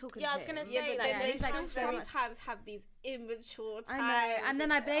when I'm talking Yeah, to I was him, gonna Yeah, say, but like, then they they he's like still so much- sometimes have these immature times. I know, and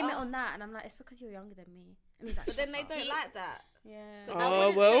then I blame it oh. on that, and I'm like, it's because you're younger than me. And he's like, But then "Shut they up." don't like that. Yeah. But I Oh,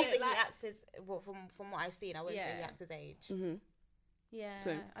 wouldn't well. say that Like- he acts as... Well, from what I've seen, I wouldn't say he Yeah. acts his age. Mm-hmm. Yeah,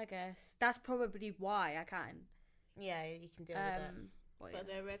 So- I guess that's probably why I can. Yeah, you can deal with it. Well, But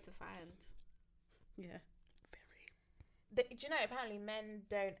they're rare to find. yeah. Do you know, apparently men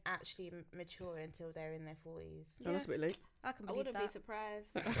don't actually mature until they're in their 40s. Oh, that's a bit late. I can I believe wouldn't be that. surprised.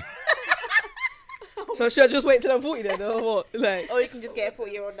 So should I just wait till I'm 40 then, or what? Like, Or you can just get a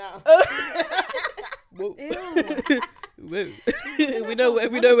 40-year-old now. whoa, Ew. whoa. we know where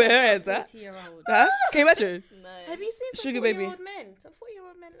her head's at. 40-year-old. Huh? Can you imagine? No. Have you seen some Sugar baby. 40-year-old men? Some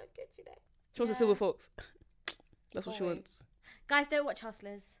 40-year-old men look at you there. She wants a silver fox. That's what she Always. wants. Guys, don't watch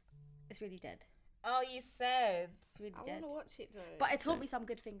Hustlers. It's really dead. Oh, you said. It's really I dead. want to watch it though. But it taught me some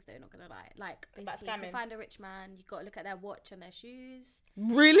good things, though. Not gonna lie. Like About basically, to scamming. find a rich man, you got to look at their watch and their shoes.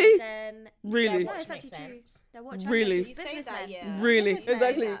 Really? Then Really? no, Watch it's makes actually true. sense. Their watch. and Really? their you shoes. say that, Businessmen. yeah. Really? You say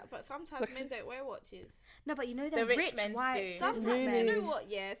Exactly. that, but sometimes men don't wear watches. No, but you know they're rich rich. men Why? do. Sometimes, Really? do you know what?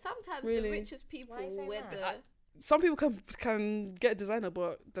 Yeah, sometimes Really? the richest people Why are you saying wear that? the. Some people can get designer,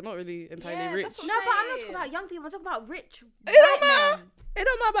 but they're not really entirely Yeah, rich. that's what No, but I'm not saying. talking about young people. I'm talking about rich It don't white matter. men. It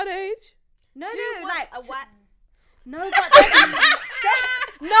don't matter about the age. No, Who no, wants like a white? no, but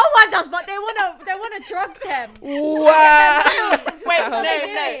no one does. But they wanna drug them. Wow. Wait, That's what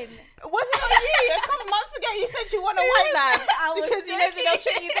they're no. doing. Was it not you? A couple months ago, you said you want a white man I was because you know they're going to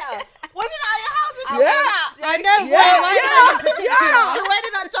treat you better. Wasn't it at your house? And Yeah. yeah. I know. Yeah, Why yeah, in particular? Where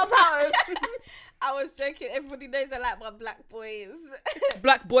did that jump out of? I was joking. Everybody knows I like my black boys.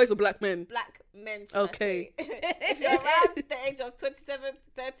 Black boys or black men? Black men. should I Okay. say. If you're around the age of 27,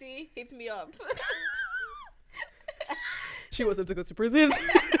 30, hit me up. She wants them to go to prison. No,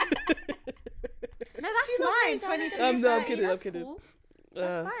 that's She's not fine. being 22 I'm- and no, I'm 30, kidding, I'm that's kidding. cool.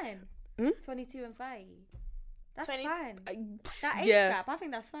 That's Uh, fine. hmm? 22 and 30. That's 20 fine. That age yeah. gap, I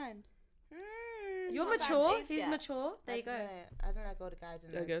think that's fine. Mm, You're not a bad mature. age He's gap. mature. There you go. I don't like older guys in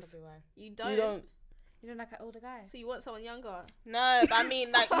I there. guess. That's probably why. You don't. You don't. You don't like an older guy. So you want someone younger? No, but I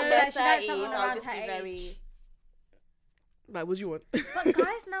mean, like, in No, their she likes 30s, someone I'll around just be her very... age. Like, what do you want? But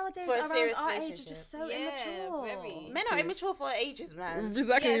guys nowadays For a around serious our age are relationship. just so Yeah, immature. very. Men are immature for ages, man.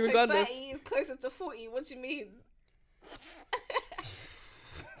 Exactly, Yeah, so regardless. 30 is closer to 40. What do you mean?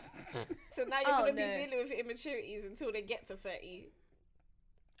 So now you're Oh, going to no. be dealing with immaturities until they get to 30.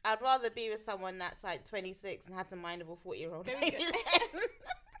 I'd rather be with someone that's like 26 and has the mind of a 40-year-old. There we go.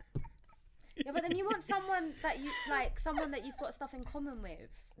 Yeah, but then you want someone that you like, someone that you've got stuff in common with.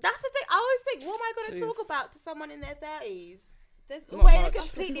 That's the thing. I always think, what am I going to Please. talk about to someone in their 30s? There's Not always much. stuff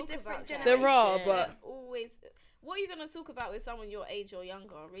to Completely talk different about, guys. generation. There are, There but always. What are you going to talk about with someone your age or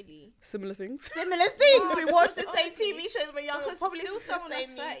younger, really? similar things. Similar things. No, we watch the honestly, same TV shows when we're younger. Because Probably still listen to someone the that's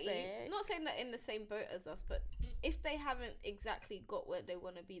same 30, music. not saying that in the same boat as us, but if they haven't exactly got where they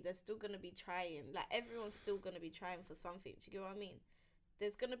want to be, they're still going to be trying. Like, everyone's still going to be trying for something. Do you get what I mean?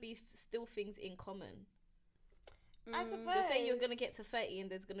 There's going to be still things in common. I suppose. You're saying you're going to get to 30 and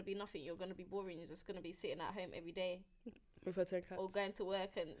there's going to be nothing. You're going to be boring. You're just going to be sitting at home every day With her 10 cats. or going to work.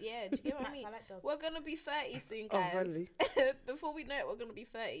 And yeah, do you get what I mean? I like dogs. We're going to be 30 soon, Oh, guys. really? Before we know it, we're going to be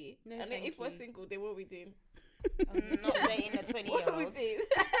 30. No, and then thank if we're you. single, then what are we doing? Not dating a 20-year-old. What are we doing?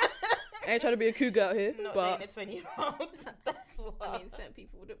 I ain't trying to be a cougar out here, Not but dating a 20-year-old. That's what. I mean, certain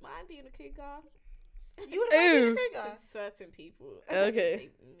people wouldn't mind being a cougar. You would have been Ew. a cougar. Certain people. Okay.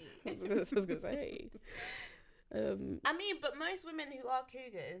 Me. I was gonna say. I mean, but most women who are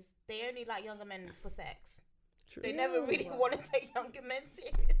cougars, they only like younger men for sex. True. They never really want to take younger men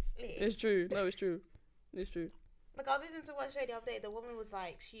seriously. It's true. No, it's true. It's true. Like, I was listening to one show the other day. The woman was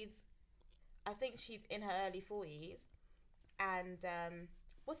like, I think she's in her early 40s. And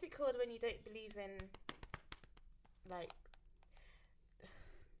what's it called when you don't believe in, like,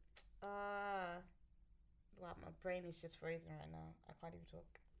 wow, my brain is just frozen right now. I can't even talk.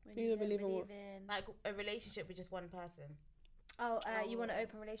 When You don't believe in what? in... Like a relationship with just one person. You want an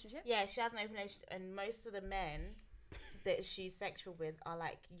open relationship? Yeah, she has an open relationship, and most of the men that she's sexual with are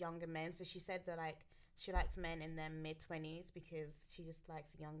like younger men. So she said that like she likes men in their mid-20s because she just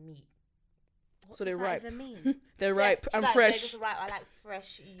likes young meat. What So does they're that ripe. even mean? They're ripe She's and like, fresh. They're just ripe. I like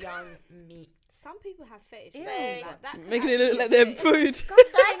fresh young meat. Some people have fetish. Ew. Like, that could Making it actually look be like a their fetish. food.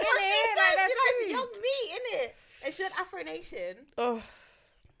 That's what she innit? said. Like She likes their young food. meat, innit? And she went Afro Nation, Oh,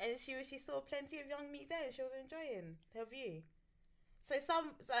 and she saw plenty of young meat there. And she was enjoying her view. So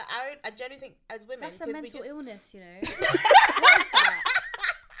I generally think as women, That's a 'cause we mental just- illness, you know. What is that?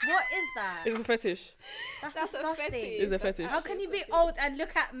 What is that? it's a fetish. That's That's a disgusting. fetish. It's a fetish. How can you be Fetish. old and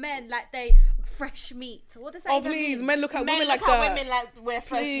look at men like they fresh meat? What does that Oh, even please, mean? men look at Men women look like at that. women like we're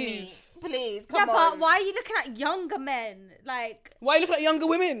fresh Please. meat. Please, Yeah, come but on. why are you looking at younger men? Like, Why you look at younger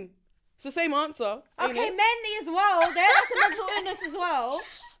women? It's the same answer. ain't okay, it? men as well. That's a mental illness as well.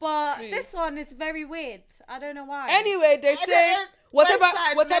 But Please. this one is very weird. I don't know why. Anyway, they don't say know. whatever, Both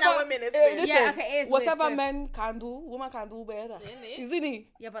sides, whatever. men and women is eh, weird. listen, Yeah, okay, it is weird, whatever both. men can do, woman can do better. Innit? Isn't he?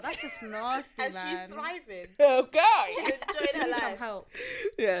 Yeah, but that's just nasty, And man. she's thriving. Okay. She's She enjoying her needs some life. help.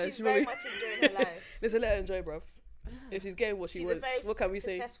 Yeah, She's she very really. much enjoying her life. Listen, let her enjoy, bruv. If she's getting what she She's a wants, very what can we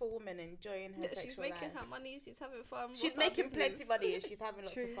say? successful woman enjoying her She's sexual making life. her money. She's having fun. She's What's our making plenty business? money and she's having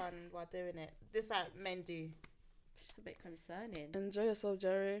lots True. of fun while doing it. Just like men do. It's just a bit concerning. Enjoy yourself,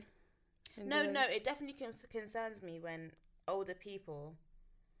 Jerry. No, Enjoy. no, it definitely concerns me when older people,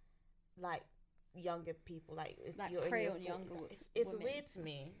 like younger people, like if Like you're in prey your on 40s, younger like, it's women. weird to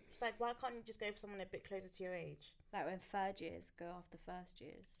me. It's like, why can't you just go for someone a bit closer to your age? Like when third years go after first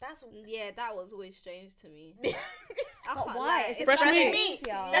years. That's Yeah, that was always strange to me. That's I But can't why? lie. Is it Fresh fresh meat. meat? it.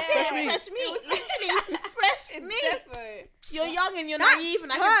 Yeah. Fresh meat. Fresh meat. Literally fresh It's meat. defo. You're young and you're That naive,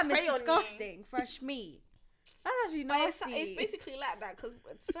 and I term can is prey on you. disgusting. Fresh meat. That's actually But it's, nasty. it's basically like that because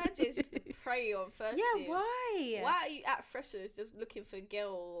third years used to prey on first yeah, years. why? Why are you at freshers just looking for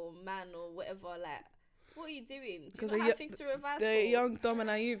girl or man or whatever? Like, what are you doing? Do you Because not they're have things to revise They're for? young, dumb, and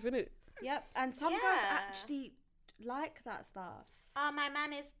naive, innit? Yep, and some girls Yeah. actually like that stuff. Oh, my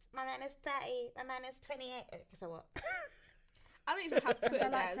man is 30. My man is 28. So what? I don't even have Twitter, They're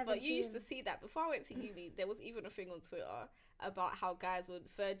like guys, but you used to 17. see that before I went to uni. There was even a thing on Twitter about how guys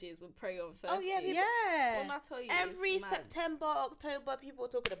third years would prey on first Oh, yeah, years. Yeah. When I tell you, Every it's mad. September, October, people are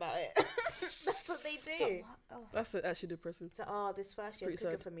talking about it. That's what they do. Oh, That's actually depressing. So, oh, this first year's Pretty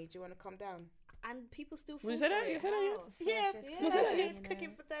cooking sad. for me. Do you want to come down? and people still fall Would you say for that? it. You say that, yeah? How? Yeah, First year's first cooking, year's you know. cooking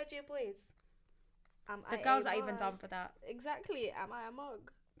for third year boys. the girls are even done for that. Exactly. Am I a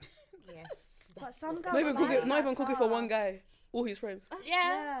mug? Yes. But that's some what- girls Not even like cooking. Not that even cooking for one stuff. guy. All his friends. Yeah.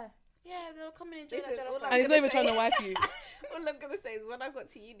 Yeah. Yeah, they'll come and enjoy Listen, that all jollof I'm And he's rice. not even gonna trying to say- wife you. All I'm gonna say is when I got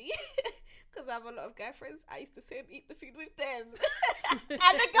to uni, because I have a lot of guy friends, I used to sit and eat the food with them. And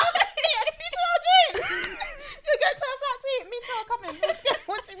the girl, me too, I'll join. You go to a flat to eat, me too, I'll come in.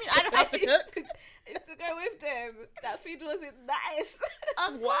 What do you mean? I don't have to cook. I used to go with them. That food wasn't nice.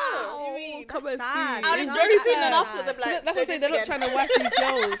 Of Wow. course. you mean? Come That's and sad. see. I'll It's enjoy not the that food and bad. afterwards I'm like, That's what do I'm saying. this They're not again. trying to wife these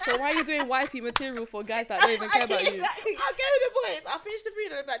girls. So why are you doing wifey material for guys that don't even care about you? Exactly. I'll go with the boys. I'll finish the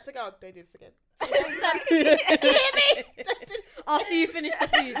food and I'm back to go. Don't do this again. Exactly. Do you hear me? Don't do After you finish the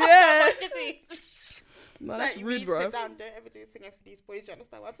food. Yeah. Finish the food. No, that's Like, rude, we bro. Sit down. Don't ever do singing for these boys. Do you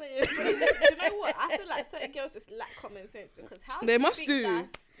understand what I'm saying? Do you know what? I feel like certain girls just lack common sense because how They do you must think do.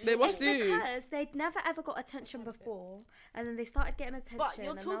 that's They must normal? do. Because they'd never ever got attention before, and then they started getting attention. But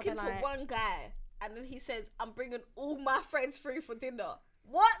you're and now talking to they're like, one guy, and then he says, "I'm bringing all my friends through for dinner."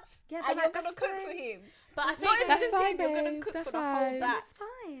 What? Yeah, and but you're like, gonna that's cook fine. for him? But I Not think even That's just fine, him. You're gonna babe. cook That's for the fine. whole batch. That's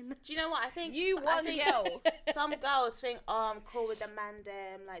fine. do you know what I think? You I one think girl. Some girls think, oh, I'm cool with the man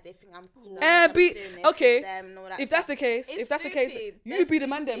them. Like they think I'm cool. No. I'm Be doing this okay. with them and all that If that's stuff. the case, It's if that's the case, stupid. you That's be the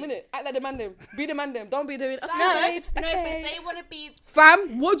man them, stupid. innit? Act like the man them. Be the man them. Don't be doing. Okay, no, babes, no, okay. but they want to be.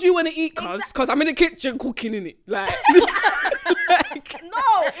 Fam, what do you want to eat, cuz? Cuz I'm in the kitchen cooking, innit? Like, like, No,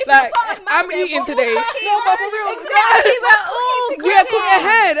 if like you're part of I'm man them, eating we're today. all cooking. No, but for real. Exactly, we're all We are cooking together.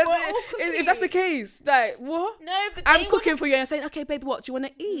 ahead. We're all If that's the case, like what? No, but I'm they cooking for you and saying, okay, baby, what do you want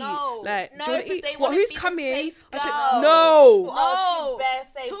to eat? No. Like, No, do you want but to eat? they What? wanna Who's be the coming? safe I said, girl. no. Oh, she's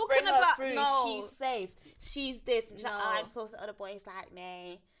bare safe. Talking Bring her about- through. no. She's safe. She's this. And she's like, No. oh, I'm close to other boys like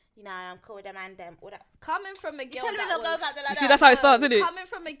me. You know, I'm cool with them and them. All that. Coming from a You girl telling me that little girls was out there like You see, that? that's how it starts, isn't it? coming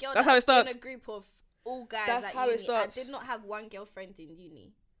from a girl That's how it that's starts. in a group of all guys That's at how it uni, starts. I did not have one girlfriend in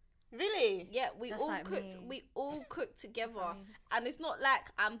uni. Really? Yeah, we That's all like cooked. me. We all cooked together, and it's not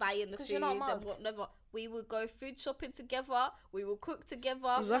like I'm buying the 'Cause food you're not a and mug. whatever. We will go food shopping together. We will cook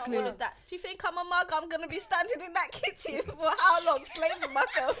together. Exactly. All of that. Do you think I'm a mug? I'm gonna be standing in that kitchen for how long, slaving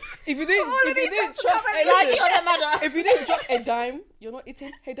myself? If you didn't, All of if you these didn't things drop, come hey, and listen, It doesn't matter. if you didn't drop a dime, you're not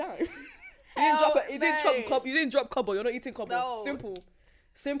eating a dime. You didn't drop no. cob. You didn't drop cobo. You're not eating cobo. No.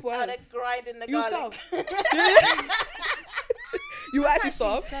 Simple Oh, they're as. grinding the You garlic. You were actually It's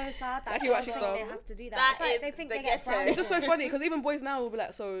starved. so sad that Like, you girls actually think starved. they have to do that. That It's like is they think the they get ghetto. brownies. It's just so funny because even boys now will be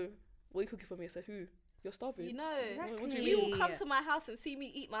like, "So, what are you cooking for me?" I said, "Who? You're starving." You know, What do you you mean? will come to my house and see me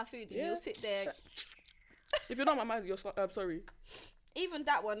eat my food, and Yeah. you'll sit there. If you're not my man, I'm sorry. Even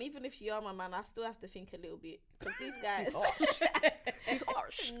that one, even if you are my man, I still have to think a little bit because these guys. He's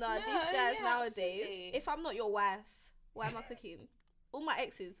harsh. No, Yeah, these guys yeah, nowadays. absolutely. If I'm not your wife, why am I cooking? All my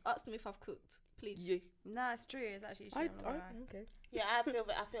exes ask them if I've cooked, please. Yeah. No, it's true. It's actually true. I, I'm not gonna lie. okay. Yeah, I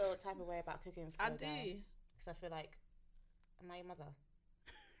feel a type of way about cooking for I a guy. do. Because I feel like, am I your mother?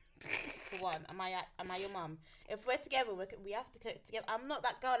 For one, am I your mum? If we're together, we have to cook together. I'm not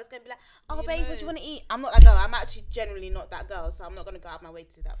that girl that's gonna be like, oh, You babes, what know. you want to eat? I'm not that girl. I'm actually generally not that girl, so I'm not gonna go out of my way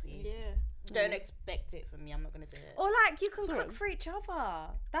to do that for you. Yeah. Don't expect it from me. I'm not gonna do it. Or like you can It's cook alright. for each other.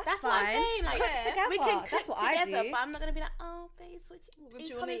 That's That's fine. what I'm saying. Like, Cook yeah, together. we can cook That's what together, I do. but I'm not gonna be like, oh, babes, what What you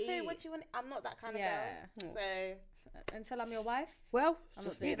you coming wanna through? eat? What you want? I'm not that kind Yeah. of girl. Mm. So Until I'm your wife. Well, I'm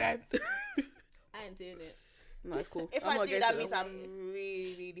just not me doing then. I ain't doing it. No, it's cool. if I'm I not do, against that it, means though. I'm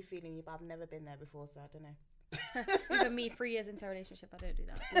really, really feeling you. But I've never been there before, so I don't know. Even me, 3 years into a relationship, I don't do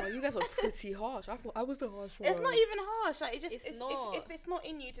that. Well, you guys are pretty harsh. I thought I was the harsh one. It's not even harsh. Like it just, It's it's not. If it's not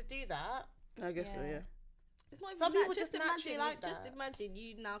in you to do that, I guess so. Yeah. Yeah. It's not even Some that. people Just just naturally imagine, like just that. imagine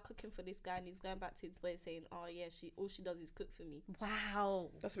you now cooking for this guy and he's going back to his boy saying, "Oh yeah, all she does is cook for me." Wow.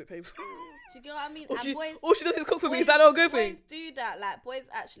 That's a bit painful. Do you get what I mean? all, And she, boys, all she does is cook for me. Is boys- that not a good thing? Boys do that. Like boys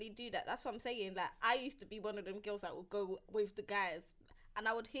actually do that. That's what I'm saying. Like I used to be one of them girls that would go with the guys, and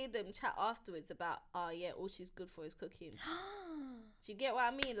I would hear them chat afterwards about, "Oh yeah, all she's good for is cooking." Do you get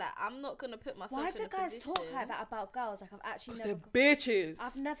what I mean? Like I'm not gonna put myself Why in do a guys position. talk like that about girls? Like I've actually Because never. they're bitches.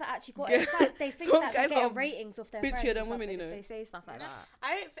 I've never actually got. Yeah. It's like they think Some that guys they're getting are ratings off their bitchier friends or than women, something you if know. They say stuff like that.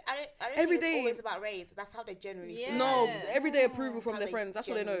 I don't Every think it's day- always about race. That's how they generally feel. Yeah. No, Yeah. everyday approval That's from how their they friends. That's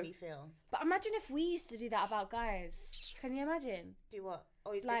what they know. genuinely feel. But imagine if we used to do that about guys. Can you imagine? Do what?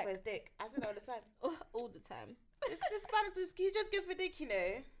 Oh, he's Like- good for his dick. I said it all the time. all the time. This man is just, he's just good for dick, you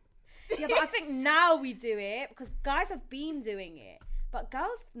know. Yeah, but I think now we do it because guys have been doing it. But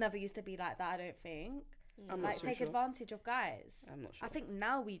girls never used to be like that, I don't think. I'm Like not so take sure. advantage of guys. I'm not sure. I think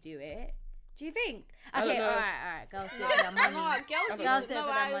now we do it. Do you think? I don't Okay, know. alright. Girls do No, it for their money. no, girls used Girls to. do it No, for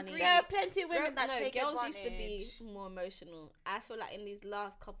I their money. agree. There are plenty of women that no, take girls advantage. used to be more emotional. I feel like in these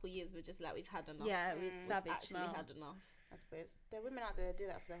last couple of years, we're just like we've had enough. Yeah, we've Mm. savage Actually now. had enough. I suppose there are women out there that do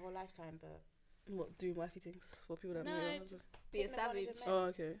that for their whole lifetime, but What, do wifey things for people that no, know? just Be a taking advantage of savage. men. Oh,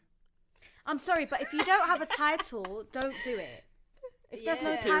 okay. I'm sorry, but if you don't have a title, don't do it. If there's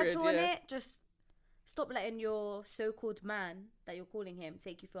no Yeah. title on Period, yeah. it, just stop letting your so-called man that you're calling him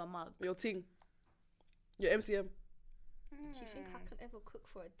take you for a mug. Your ting. Your MCM. Do you think I can ever cook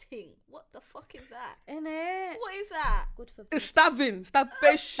for a ting? What the fuck is that? Innit? What is that? Good for It's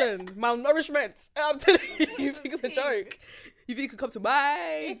starvation, malnourishment. I'm telling you, you think it's a joke. You think you could come to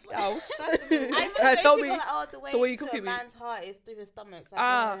my It's- house First of all, I and remember tell people me, like, oh, the way so what you to cooking a me? man's heart is through his stomach. So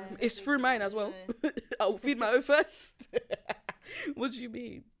ah, I it's through mine as well. I'll feed my own first. What do you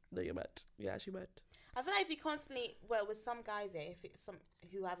mean? No, you're mad. You're actually mad. I feel like if you constantly, well, with some guys, if it's some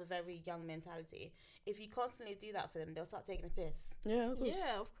who have a very young mentality, if you constantly do that for them, they'll start taking a piss. Yeah, of course.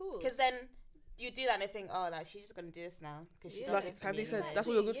 yeah, of course. Because then you do that and they think, oh, like she's just gonna do this now because she Yeah. does Like this for Candy me. said, So- that's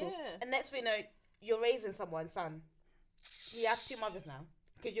what you're good for. Yeah. And next thing you know, you're raising someone's son. You have 2 mothers now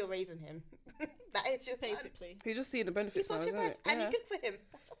because you're raising him. That is your son. Basically. He's just seeing the He's benefits now, such a isn't breast, it? and Yeah. you cook for him.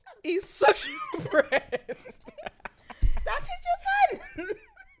 That's your son. He's such a breast. That's your son.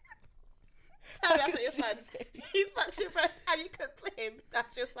 Tell me that's not your son. He's such your breast, and you cook for him.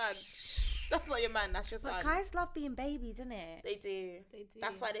 That's your son. That's not your man. That's your son. But guys love being babies, isn't it? They do. They do.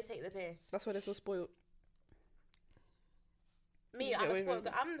 That's why they take the piss. That's why they're so spoiled. Me, You I'm get the away spoiled.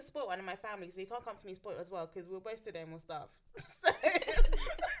 with it. I'm the spoiled one in my family, so you can't come to me spoiled as well because we'll both sit there and we'll starve. So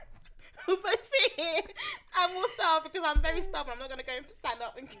we'll both sit here and we'll starve because I'm very stubborn. I'm not gonna go and stand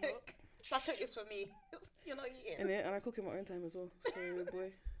up and cook. So I cook this for me. You're not eating. And I cook in my own time as well. So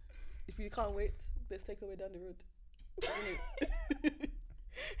boy, if you can't wait, let's take away down the road. Isn't it?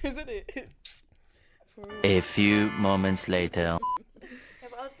 Isn't it? For real. A few moments later. Yeah,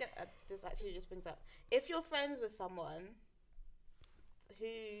 but I was gonna, this actually just brings up, if you're friends with someone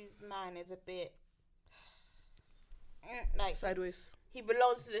whose man is a bit like Sideways. he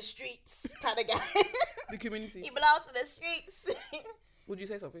belongs to the streets kind of guy. The community. He belongs to the streets. Would you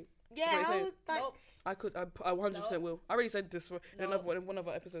say something? Yeah, What you I say? was like, Nope. I could. I 100% will. I already said this for in No. one of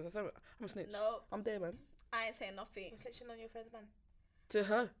our episodes. I said I'm a snitch. No, I'm there, man. I ain't saying nothing. you're snitching on your friend's man. To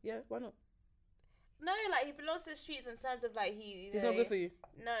her, yeah. Why not? No, like he belongs to the streets in terms of like He's not good for you.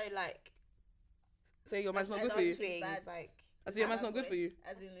 No, like Say your man's not like, good for you. those things, Bad. like I say your man's not good for you.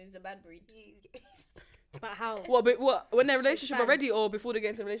 As in, he's a bad breed. But how? What? But what? When they're in a relationship Expand. already, or before they get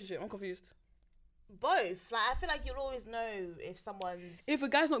into a relationship? I'm confused. both. Like I feel like you'll always know if someone's. If a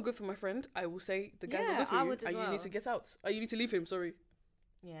guy's not good for my friend, I will say the guy's Yeah, not good for I you, would as and you well. need to get out. Or you need to leave him. Sorry.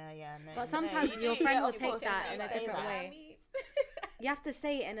 Yeah, no. But no, sometimes you your do, friend yeah, will of take course, that you in a say different that. way. You have to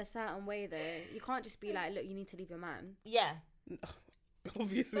say it in a certain way, though. You can't just be like, look, you need to leave your man. Yeah,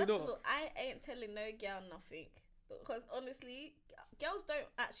 Obviously First not. of all, I ain't telling no girl nothing because honestly, girls don't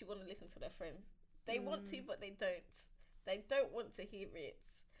actually want to listen to their friends. They want to, but they don't. They don't want to hear it.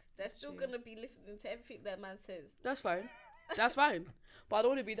 They're still gonna be listening to everything their man says. That's fine. That's fine. But I don't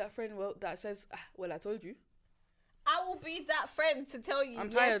want to be that friend that says, well, I told you. I will be that friend to tell you.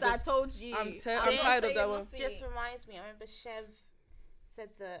 I'm tired Yes, of I this. told you. I'm not tired of saying that one. nothing. just reminds me. I remember Chev said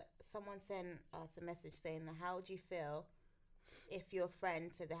that someone sent us a message saying that how would you feel if your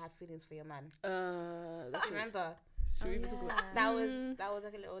friend said they had feelings for your man? That's right. Remember? Should we even talk about That was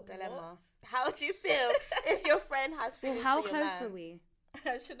like a little dilemma. How would you feel if your friend has Well, feelings how for your close man? are we?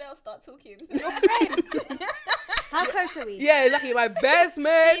 Chanel, start talking. Your friend. How close are we? Yeah, exactly. My best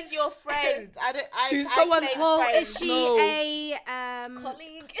mate. She's your friend. She's I someone- claim Well, friend. is she No. a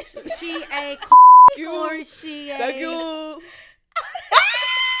Colleague. Is she a you. or is she a? Thank you.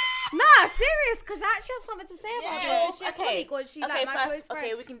 Nah, serious, because I actually have something to say about Yeah. this. Is she a Okay. colleague or is she like my close friend?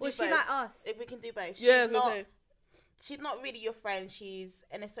 okay, we can do or both. is she like us? If we can do both. Yeah, I She's was gonna not, say. she's not really your friend. She's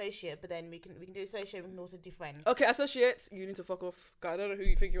an associate, but then we can do associate. We can also do friend. Okay, associates, you need to fuck off. God, I don't know who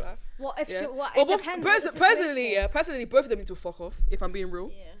you think you are. What if Yeah. she? What? Well, It both, depends. what the personally, situation is. personally, both of them need to fuck off. If I'm being real,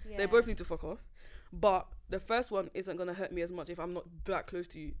 Yeah. they both need to fuck off. But the first one isn't gonna hurt me as much if I'm not that close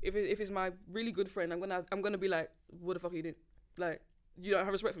to you. If it's my really good friend, I'm gonna be like, what the fuck you did? Like, you don't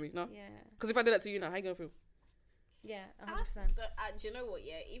have respect for me, no? Yeah. Because if I did that to you now, how you gonna feel? Yeah. 100%. Do you know what?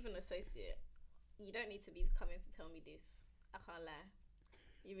 Yeah, even associate, you don't need to be coming to tell me this. I can't lie.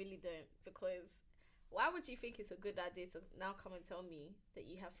 You really don't, because why would you think it's a good idea to now come and tell me that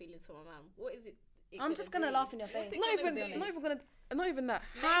you have feelings for my man? What is it? I'm just gonna laugh in your What's face. it Not gonna even, do? not even that.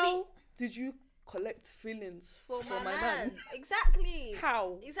 How did you collect feelings for for my my man. man? Exactly.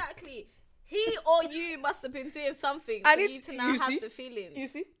 How? Exactly. He or you must have been doing something I for need you to to- now you have see? the feelings. You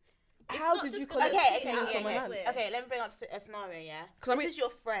see? It's How not did just you gonna collect be Okay, feelings okay, for my man? yeah. okay. Let me bring up a scenario, yeah. 'Cause I mean- this is your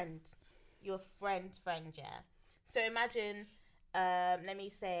friend, yeah. So imagine, let me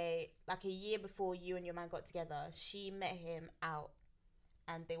say, like a year before you and your man got together, she met him out,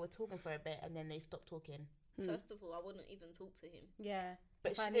 and they were talking for a bit, and then they stopped talking. First of all, I wouldn't even talk to him. Yeah.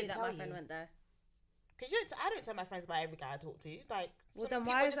 But if she I knew didn't that tell my you. friend went there. Cause I don't tell my friends about every guy I talk to. Like, Well, some then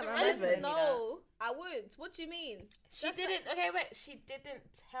why people isn't just my man irrelevant. telling me No, I would. What do you mean? She That's didn't. Okay, wait. She didn't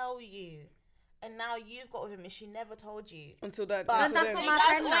tell you, and now you've got with him, and she never told you. Until that. But until that's then. not you my guys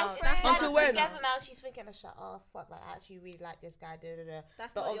friend went now. for That's it, not Until like, when? Together now, she's thinking, oh fuck, like I actually really like this guy. Da, da, da.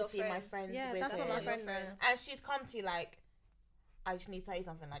 That's But not your obviously, my friend. friends Yeah, with that's not him. my friend. Your friend. And she's come to you like, I just need to tell you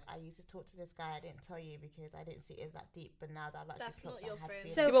something. Like, I used to talk to this guy. I didn't tell you because I didn't see it as that deep. But now that I've actually That's clocked not your I have friend.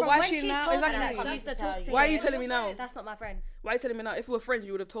 feelings. So Yeah, but from why when she she's now- told exactly. me that she Coming used to to tell talk to you. Why are you, you telling me now? that's not my friend. Why are you telling me now? If we were friends,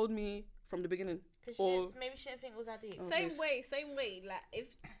 you would have told me from the beginning. Because Or maybe she didn't think it was that deep. Oh. Same please. way. Like if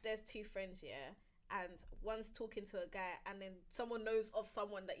there's two friends, yeah, and one's talking to a guy, and then someone knows of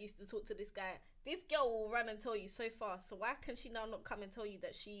someone that used to talk to this guy. This girl will run and tell you so fast. So why can she now not come and tell you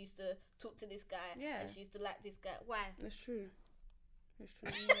that she used to talk to this guy? Yeah. And she used to like this guy. Why? That's true. That's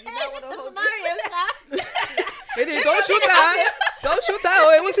true. You know what the whole Lady, don't shoot her. Don't shoot her.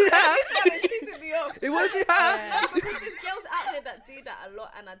 Oh, it wasn't her. This is pissing me off. It wasn't her. Yeah. Because there's girls out there that do that a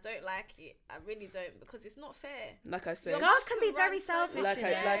lot, and I don't like it. I really don't, because it's not fair. Like I said, Your Girls man can be run very so selfish, much. you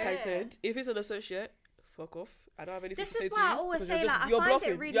like I Yeah. said, if it's an associate, fuck off. I don't have anything This to say is to why you. I always because say, you're like, I you're find it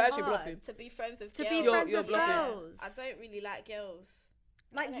bluffing. really You're actually hard bluffing. To be friends with To be girls. friends You're with bluffing. girls. I don't really like girls.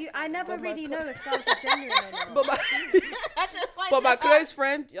 Like I never But my really co- know if girls are genuine or not. But my, but my close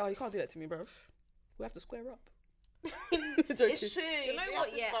friend, oh, you can't do that to me, bro. We have to square up. Joking. It's true. Do you know do what?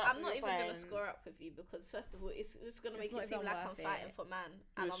 have to Yeah, start I'm with not your even gonna friends. score up with you, because first of all, it's just gonna It's make not it seem even like I'm worth it. fighting for man.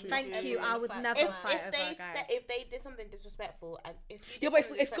 Yeah, And I'm sure. not Thank really you, gonna I would fight never for If, man. fight if over they a guy. if they did something disrespectful, and if you Yeah, did but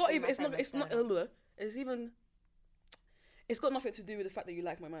something it's got disrespectful even to it's my not friend, it's not fair enough. it's even it's got nothing to do with the fact that you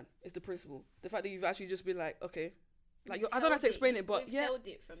like my man. It's the principle. The fact that you've actually just been like, okay, like I don't have to explain it, but yeah, Withheld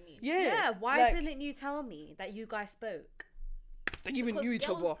it from me. yeah. Yeah, why like, didn't you tell me that you guys spoke? They even Because knew each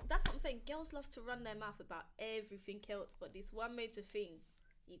girls, other. that's what I'm saying. Girls love to run their mouth about everything else, but this one major thing,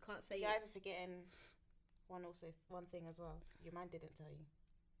 you can't say You it. guys are forgetting one thing as well. Your man didn't tell you.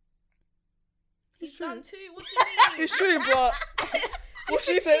 He's It's true. done too. What do you mean? It's true, but what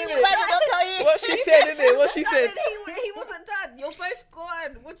she said, Your innit? man did not tell you. What she said, innit? What she said. He wasn't done. You're both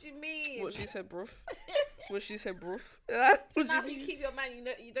gone. What do you mean? What she said, bruv. What she said, bruv. So What now do if you you keep your man,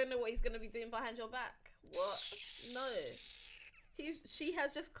 you don't know what he's gonna be doing behind your back. What? No. She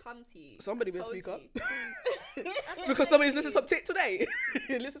has just come to you. Somebody will told speak up. you. That's what Because I'm somebody's saying. listening some tit today.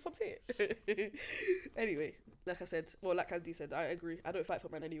 Listen some tit. Anyway, like I said, well, like Andy said, I agree. I don't fight for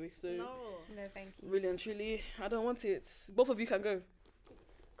man anyway. So No. No, thank you. really and truly, I don't want it. Both of you can go.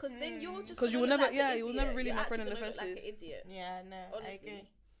 Because then you're just 'Cause you gonna will look never- like yeah, an you will idiot. never really You're my friend in actually the gonna first look like place. an idiot. Yeah, no, I Honestly. agree.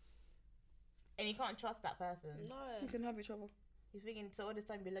 And you can't trust that person. No. We can have each other. You're thinking, so all this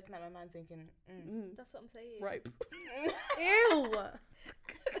time you're looking at my man thinking, That's what I'm saying. Ripe. Ew.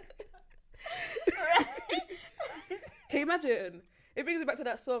 Can you imagine? It brings me back to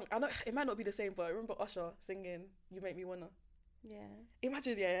that song. I know it might not be the same, but I remember Usher singing "You Make Me Wanna." Yeah.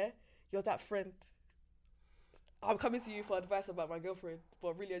 Imagine, yeah, you're that friend. I'm coming to you for advice about my girlfriend,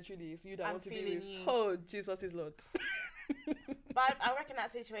 but really and truly, it's you that I I'm want to be feeling with. you. Oh, Jesus is Lord. But I reckon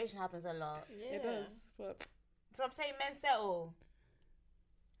that situation happens a lot. Yeah. It does. But So I'm saying men settle.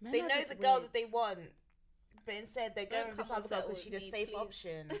 Men They are know just the girl weird. that they want, but instead they're going Don't with this come and other girl settle because she's with a me, safe please.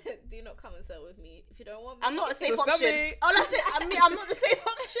 option. Do not come and settle with me. If you don't want me, I'm not a safe Just option. dummy. Oh, that's it. I mean, I'm not the safe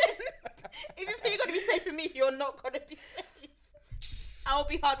option. If you think you're gonna be safe for me, you're not gonna be safe. I'll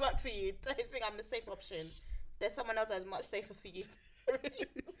be hard work for you. Don't think I'm the safe option. There's someone else that's much safer for you.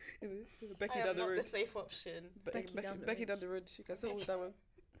 Becky I down am the not road. the safe option. Becky down the road. She can settle with that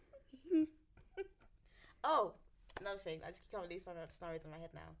one. Oh, another thing. I just keep coming with these scenarios in my head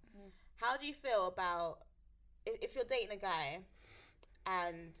now. How do you feel about if you're dating a guy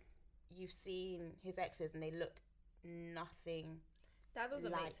and you've seen his exes and they look nothing, that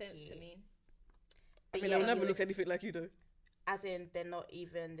doesn't like make sense to you. me. I but mean, yeah, I'll never you- look anything like you though. as in they're not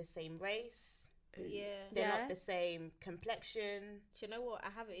even the same race, Yeah. they're Yeah. not the same complexion. Do you know what? I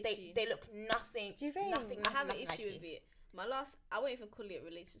have an issue. They look nothing. Do you think? Nothing, I have an nothing issue like with you. it. I won't even call it a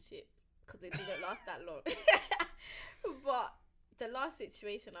relationship because it didn't last that long. But the last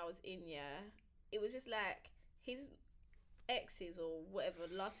situation I was in, yeah, it was just like his exes or whatever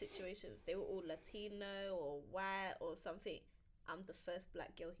last situations. They were all Latino or white or something. I'm the first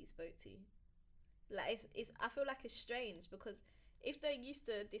black girl he spoke to. Like it's. I feel like it's strange because if they're used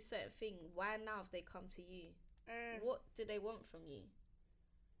to this certain thing, why now have they come to you? What do they want from you?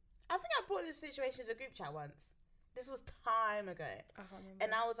 I think I brought this situation to a group chat once. This was time ago. I can't remember.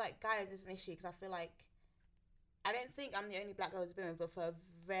 And I was like, guys, it's an issue because I feel like I don't think I'm the only black girl who's been with, but for a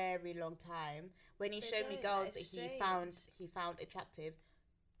very long time, when he They showed me don't, girls like, that it's he found attractive,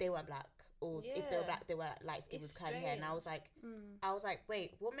 they weren't black, or if they were Yeah. black, they were like, light skin It's with curly hair. And I was like, wait, I was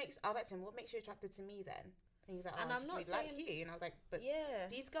like to him, what makes you attracted to me then? And he was like, oh, And I I'm just not really like saying- you. And I was like, but Yeah.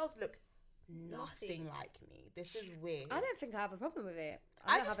 these girls look nothing like me. This is weird. I don't think I have a problem with it.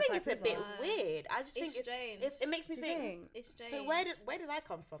 I don't just have a think type it's a either. bit No. weird. I just It's think strange. it makes me Do you think. think? It's strange. So where did I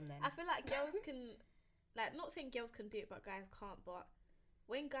come from then? I feel like girls can, like, not saying girls can do it, but guys can't. But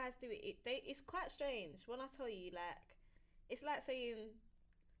when guys do it, it's quite strange. When I tell you, like, it's like saying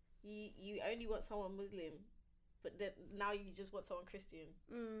you only want someone Muslim, but then now you just want someone Christian.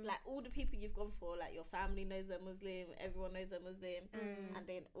 Like all the people you've gone for, like your family knows they're Muslim, everyone knows they're Muslim, and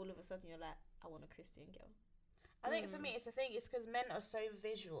then all of a sudden you're like, I want a Christian girl. I think for me, it's the thing. It's because men are so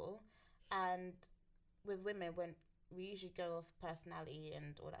visual, and with women, when we usually go off personality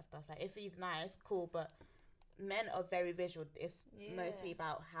and all that stuff. Like if he's nice, cool, but men are very visual. It's mostly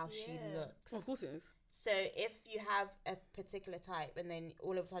about how she looks. Of course it is. So if you have a particular type, and then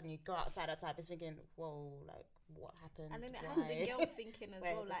all of a sudden you go outside that type, it's thinking, whoa, like what happened? And then it Why? has the girl thinking as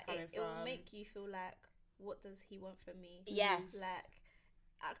Where well. is this Like coming it will from? make you feel like, what does he want from me? Yes.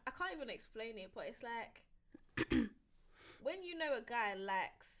 Like I can't even explain it, but it's like when you know a guy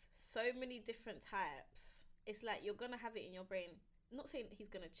likes so many different types, it's like you're gonna have it in your brain. Not saying that he's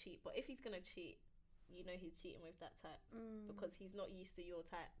gonna cheat, but if he's gonna cheat, you know he's cheating with that type because he's not used to your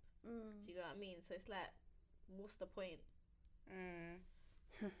type. Do you know what I mean? So it's like, what's the point?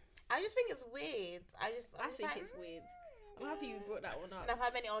 I just think it's weird. I think like, it's weird. I'm happy you brought that one up. And I've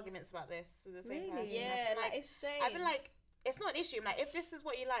had many arguments about this with the same person. Yeah, I've been like it's strange. I've been like, it's not an issue. I'm like, if this is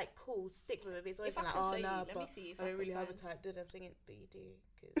what you like, cool, stick with it. But it's always If I been like, can oh show you, no, let me but see if I I don't can really have a find- type. Then I'm thinking, but you do,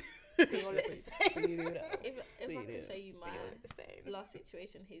 because they all look the same. if I can show you my They all look the same. last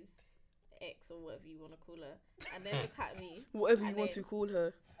situation, his ex or whatever you want to call her, and then look at me. Whatever you and want then- to call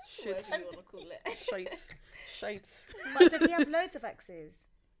her. Shit. Whatever you want to call it. Shite. But did he have loads of exes?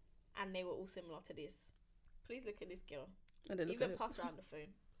 And they were all similar to this. Please look at this girl. And then look Even at pass around the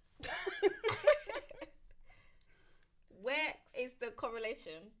phone. Where is the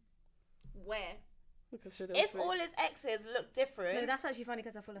correlation? Where? Look at Chanel's If face. all his exes look different, No, that's actually funny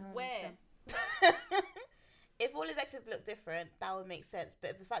because I follow her on Where? Instagram. if all his exes look different, that would make sense.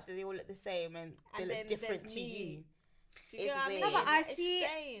 But the fact that they all look the same and they And look then different there's to me. you, Do you It's get what I weird. mean? No, but I It's see.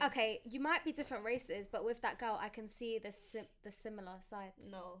 strange. Okay, you might be different races, but with that girl, I can see the similar side.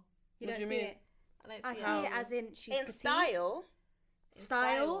 No. You What don't do you see mean? it. I don't I see see How? it as in she's in petite. style, In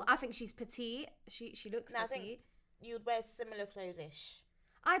Style. I think she's petite. She looks No, I think- petite. you'd wear similar clothes-ish.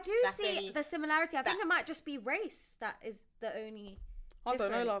 I do That's see only- the similarity. I think it that's- might just be race that is the only. I don't know,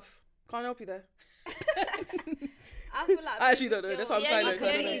 difference. love. Can't help you there. I feel like I actually don't know, that's what I'm The saying, only, though, the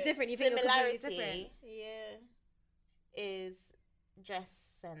because only of different. You think you're completely similarity Yeah. is dress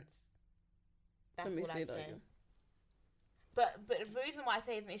sense. That's Let me all see I'd that say. again. But the reason why I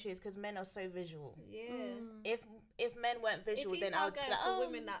say it's an issue is because men are so visual. Yeah. If men weren't If visual, he's then I now would be going like, for oh,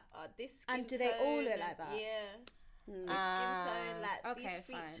 women that are this skin And do they all look tone like that? Yeah. Mm. This skin tone, like Okay,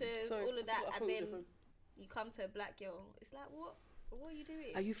 these fine. features, Sorry, all of that, I thought and it was then different. you come to a black girl. It's like, what? What are you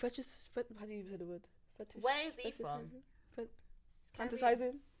doing? Are you how do you say the word? Fetish? where is he from? Fet- Caribbean.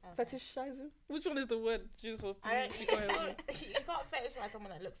 fantasizing? Okay. Fetishizing? Which one is the word? Just for I don't, you can't help me. you can't fetishize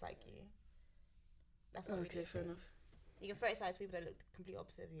someone that looks like you. That's not Okay, fair enough. You can fetishize people that look complete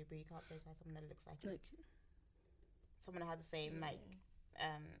opposite of you, but you can't fetishize someone that looks like you. Like, Someone that has the same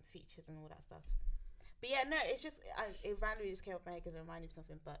features and all that stuff. But yeah, no, it's just it randomly just came up in my head because it reminded me of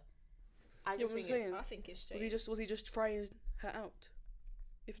something. But I Yeah, just what I'm think it's, saying. I think it's straight. was he just trying her out?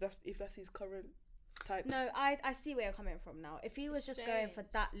 If that's his current type. No, I see where you're coming from now. If he was just going for Strange.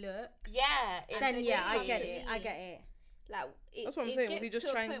 that look, yeah, it's then yeah, I really get to it. me. I get it. Like, That's what I'm saying, was he gets just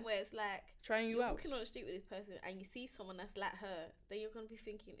to trying- a point where it's like Trying you you're out. walking on the street with this person and you see someone that's like her, then you're gonna be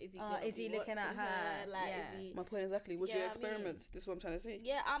thinking, is he? Oh, Gonna is he be looking at watching her? Like, Yeah. is he? My point exactly. Was Yeah, your I mean- experiment? This is what I'm trying to say.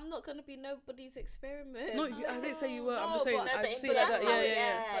 Yeah, I'm not gonna be nobody's experiment. No, I didn't say you were. I'm No, just saying. but- No, I but just see but like that's that. how Yeah, it-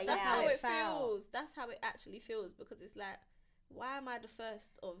 yeah. But that's yeah. how How it it felt. feels. That's how it actually feels because it's like, why am I the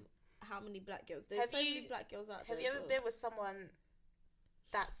first of how many black girls? There's Have so you- many black girls out Have there. you ever so- been with someone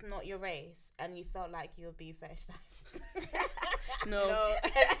that's not your race and you felt like you were being fetishized? No, No.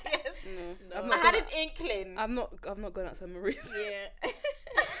 no. No. I've I not had gone an inkling. I've not gone out to Marie's. Yeah.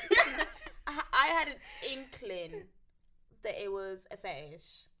 I had an inkling that it was a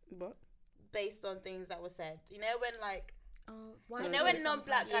fetish But based on things that were said. You know when like Oh, You know when boys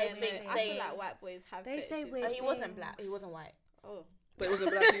non-black sometimes guys Yeah, think no, I feel saying- like white boys have They say fetishes. weird oh, he wasn't things. black. He wasn't white. Oh. but it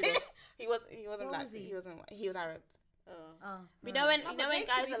wasn't black either. He wasn't What black. was he? He wasn't white. He was Arab. Oh. Oh, You know when No, you but know they when could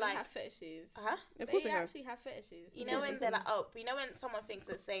guys are even like, have fetishes. huh? Of course They they have. actually have fetishes. You know course when they they're do. like, oh, you know when someone thinks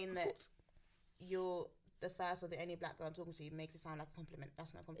that saying that you're the first or the only black girl I'm talking to makes it sound like a compliment.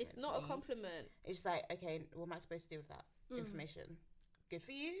 That's not a compliment. It's to not a me. compliment. It's just like, okay, what am I supposed to do with that information? Good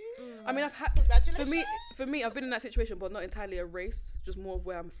for you. I mean, I've had Congratulations. for me, I've been in that situation, but not entirely a race, just more of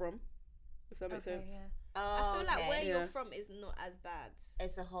where I'm from. If that makes okay, sense. yeah. Oh, I feel like where Yeah. you're from is not as bad.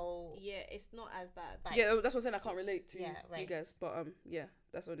 it's a whole. Yeah, it's not as bad. Like, Yeah, that's what I'm saying. I can't relate to Yeah, you race. guys, but yeah,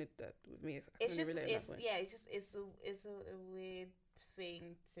 that's only that with me. I It's can just, only relate at it's that point. yeah, it's just, it's a weird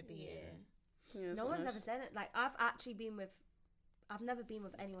thing to be Yeah. in. Yeah, it's No not one's nice. ever said it. Like I've never been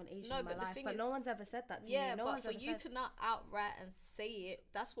with anyone Asian No, in my but the life, thing but is- no one's ever said that to Yeah, me. No but one's for ever you said, to not outright and say it,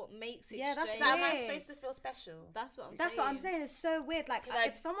 that's what makes it Yeah, that's strange. So am I weird. supposed to feel special? That's what I'm That's saying. what I'm saying. It's so weird. Like 'Cause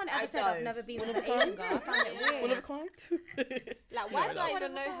if someone I ever said I've don't. never been One with of an a Asian kind. girl, I find it weird. One of a kind. Like, why Yeah, do I that's-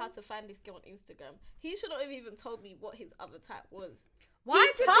 even know how to find this girl on Instagram? He should not have even told me what his other type was.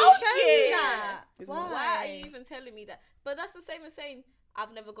 Why did told he show you. you that? It's Why? mad. Why are you even telling me that? But that's the same as saying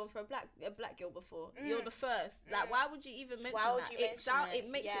I've never gone for a black girl before. You're the first. Like, why would you even mention Why would that? you It mention it? it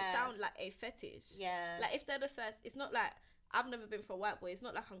makes it Yeah. sound like a fetish. Yeah. Like if they're the first, it's not like I've never been for a white boy. It's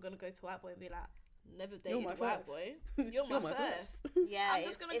not like I'm gonna go to a white boy and be like, never dated my a white first. boy. You're my first. yeah, I'm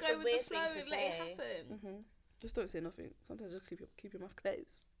just gonna it's go a with weird the flow thing to and let it say. happen. Mm-hmm. Just don't say nothing. Sometimes just keep your mouth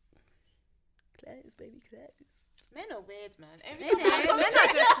closed. Close, baby, close. Men are weird, man. Every Innit? time I Men go are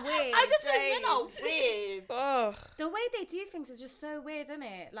to- just weird. I just think men are Strange. weird. Oh, The way they do things is just so weird, isn't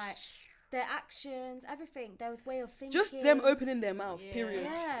it? Like their actions, everything, their way of thinking. just them opening their mouth. Yeah. Period.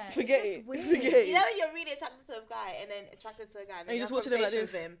 Yeah, it's Forget just it. weird. Forget You know it. when you're really attracted to a guy and then attracted to a guy and then you you just have watching them like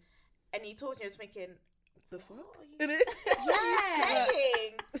conversations this. with him and he talks to you and you're thinking, The what fuck? are you Innit? Yeah.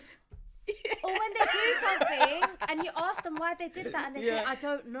 saying? Or when they do something and you ask them why they did that and they say, Yeah. I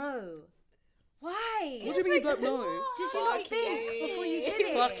don't know. Why? What do you mean you don't know? Did you not think before you did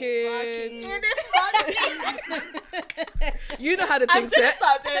it? Fucking. You know how the thing I'm gonna set.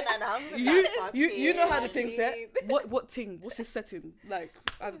 start doing that now. I'm gonna be like, You know how the fuck thing it. set. What thing? What's his setting? Like,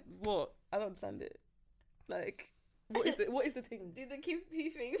 what? I don't understand it. Like, what is the thing? Do the kiss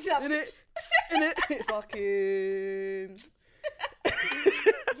things In it. Fucking.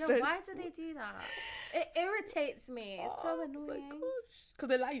 Yo, why do they do that? It irritates me. It's so annoying. Because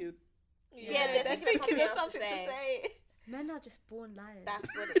they're lying. Yeah, they're thinking of something to say. Men are just born liars. That's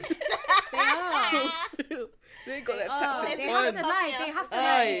what it is. They are. They ain't got that Oh, tactics. they man. have to lie. They have to lie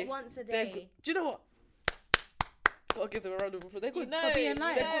Aye. at least once a They're day. do you know what? Gotta give them a round of applause. They're good. For being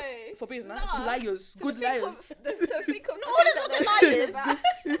liars. For being No. liars. Good liars. Think of No, it's not the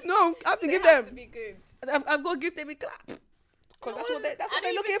liars. No, I have to They give have them. to be good. I've got to give them a clap. Because that's what I they're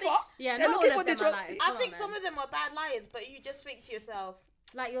don't looking even for. Yeah, They're not looking all for of the them are drug. liars. I Come think on, some man. of them are bad liars, but you just think to yourself,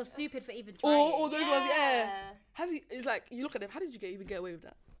 Like, you're stupid for even trying. Or those ones, yeah. Have you? It's like you look at them. How did you even get away with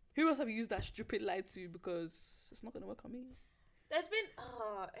that? Who else have you used that stupid lie to? Because it's not gonna work on me. There's been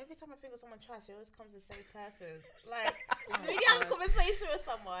every time I think of someone trash, it always comes the same person. Like when you have a conversation with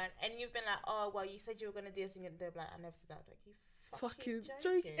someone and you've been like, oh well, you said you were gonna do this, and they're like, I never said that. Like you fucking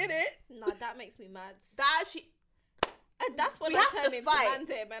joking. In it. No, that makes me mad. That actually, And that's when We I have to turn into fight.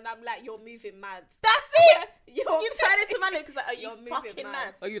 Mandem and I'm like, you're moving mad. that's it. You're You turn into man because like, are you You're moving fucking mad.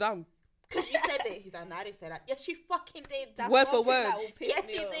 mad? Are you down? Because you said it. He's like, no, I didn't say that. Yes, you fucking did. That's Word one for thing that word. will piss Yes,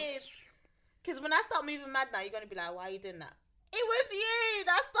 me you off. did. Because when I start moving mad now, you're gonna be like, why are you doing that? It was you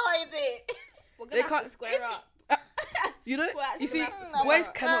that started it. We're They gonna have can't- to square up. You know, We're actually you see, gonna have to square boys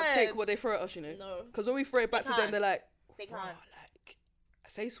up. cannot No. take what they throw at us. You know, No. because when we throw it back They to them, can't. they're like, They "Bro, can't. like, I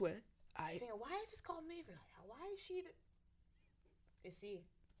say swear. I Think, why is this girl moving like that? Why is she? It's you.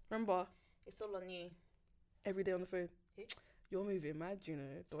 remember It's all on you. every day on the phone. Who? You're moving mad, you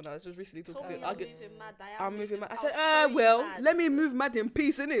know. The one I was just recently Told talking me to. I'm moving mad. I'm moving mad. I I'll said, show you well, mad. let me move mad in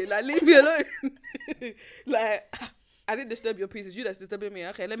peace, innit? Like, leave me alone. Like, I didn't disturb your peace. It's you that's disturbing me.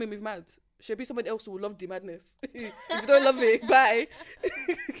 Okay, let me move mad. Should be somebody else who will love the madness. If you don't love it, bye.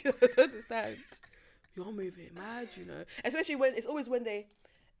 I don't understand. You're moving mad, you know. Especially when it's always when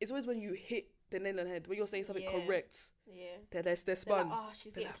you hit the nail on the head when you're saying something Yeah. correct. Yeah. They're They're spun. like, oh,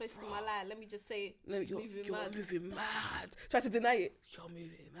 she's They're getting like, close to my lie. Let me just say, No, she's you're moving mad. moving mad. Try to deny it. You're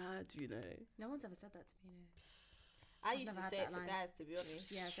moving mad, you know. No one's ever said that to me. I I've usually never had say that it to line. guys, to be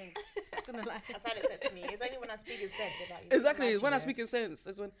honest. Yeah, same. Not gonna lie. I've had it said to me. It's only when I'm speaking sense about you. Exactly. Mad, It's when you I know. speak in sense.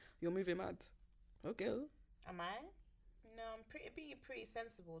 That's when you're moving mad. Okay. Am I? No, I'm being pretty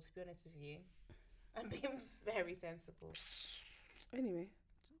sensible, to be honest with you. I'm being very sensible. Anyway,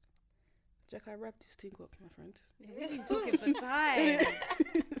 Jack, I wrapped this thing up, my friend. We've been talking for time.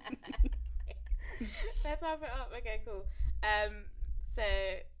 Let's wrap it up. Okay, cool. So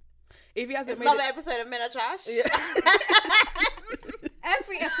If he hasn't it's made another it, episode of Men Are Trash.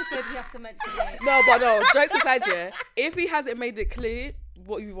 Every episode we have to mention it. no, jokes aside, yeah. If he hasn't made it clear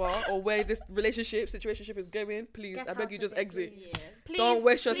what you are or where this situationship is going, please, Get I beg out you, of just it, exit. please. Yeah. Please, Don't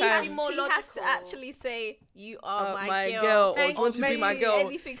waste your please time. Be more He logical. has to actually say, you are My girl. girl, or Thank do you want to be you. my girl?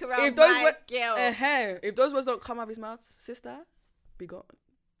 Anything around If those my girl. If those words don't come out of his mouth, sister, be gone.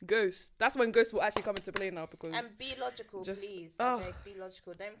 Ghost. That's when ghost will actually come into play now because And be logical, Just- please. oh. I beg, be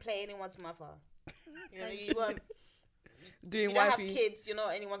logical. Don't play anyone's mother. You know, you won't. doing You don't have wifey. kids. You're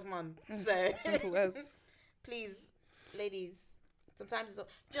not anyone's mum. So Simple as. please, ladies. Sometimes it's. Do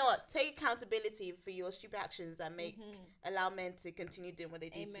you know what? Take accountability for your stupid actions that allow men to continue doing what they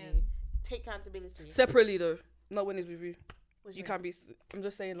do to Amen. you. Take accountability. Separately though, not when it's with you. What do You mean? can't be. I'm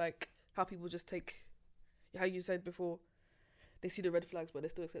just saying like how people just take, how you said before, they see the red flags but they're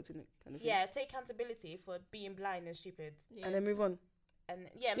still accepting it. Kind of thing. Yeah, take accountability for being blind and stupid. Yeah. And then move on. And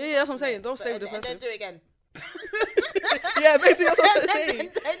Yeah, that's what I'm saying. Don't stay with the and person. don't do it again. Yeah, basically that's what I'm trying to say.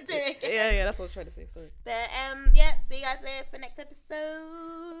 Don't do it again. Yeah, that's what I was trying to say. Sorry. But yeah, see you guys later for next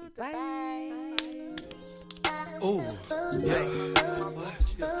episode. Bye. Ooh, yeah.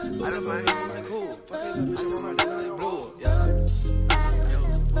 I don't mind, like cool. Fuck it, bitch, I'm on my like blue. Yeah.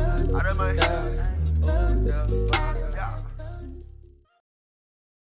 I don't mind. Yeah.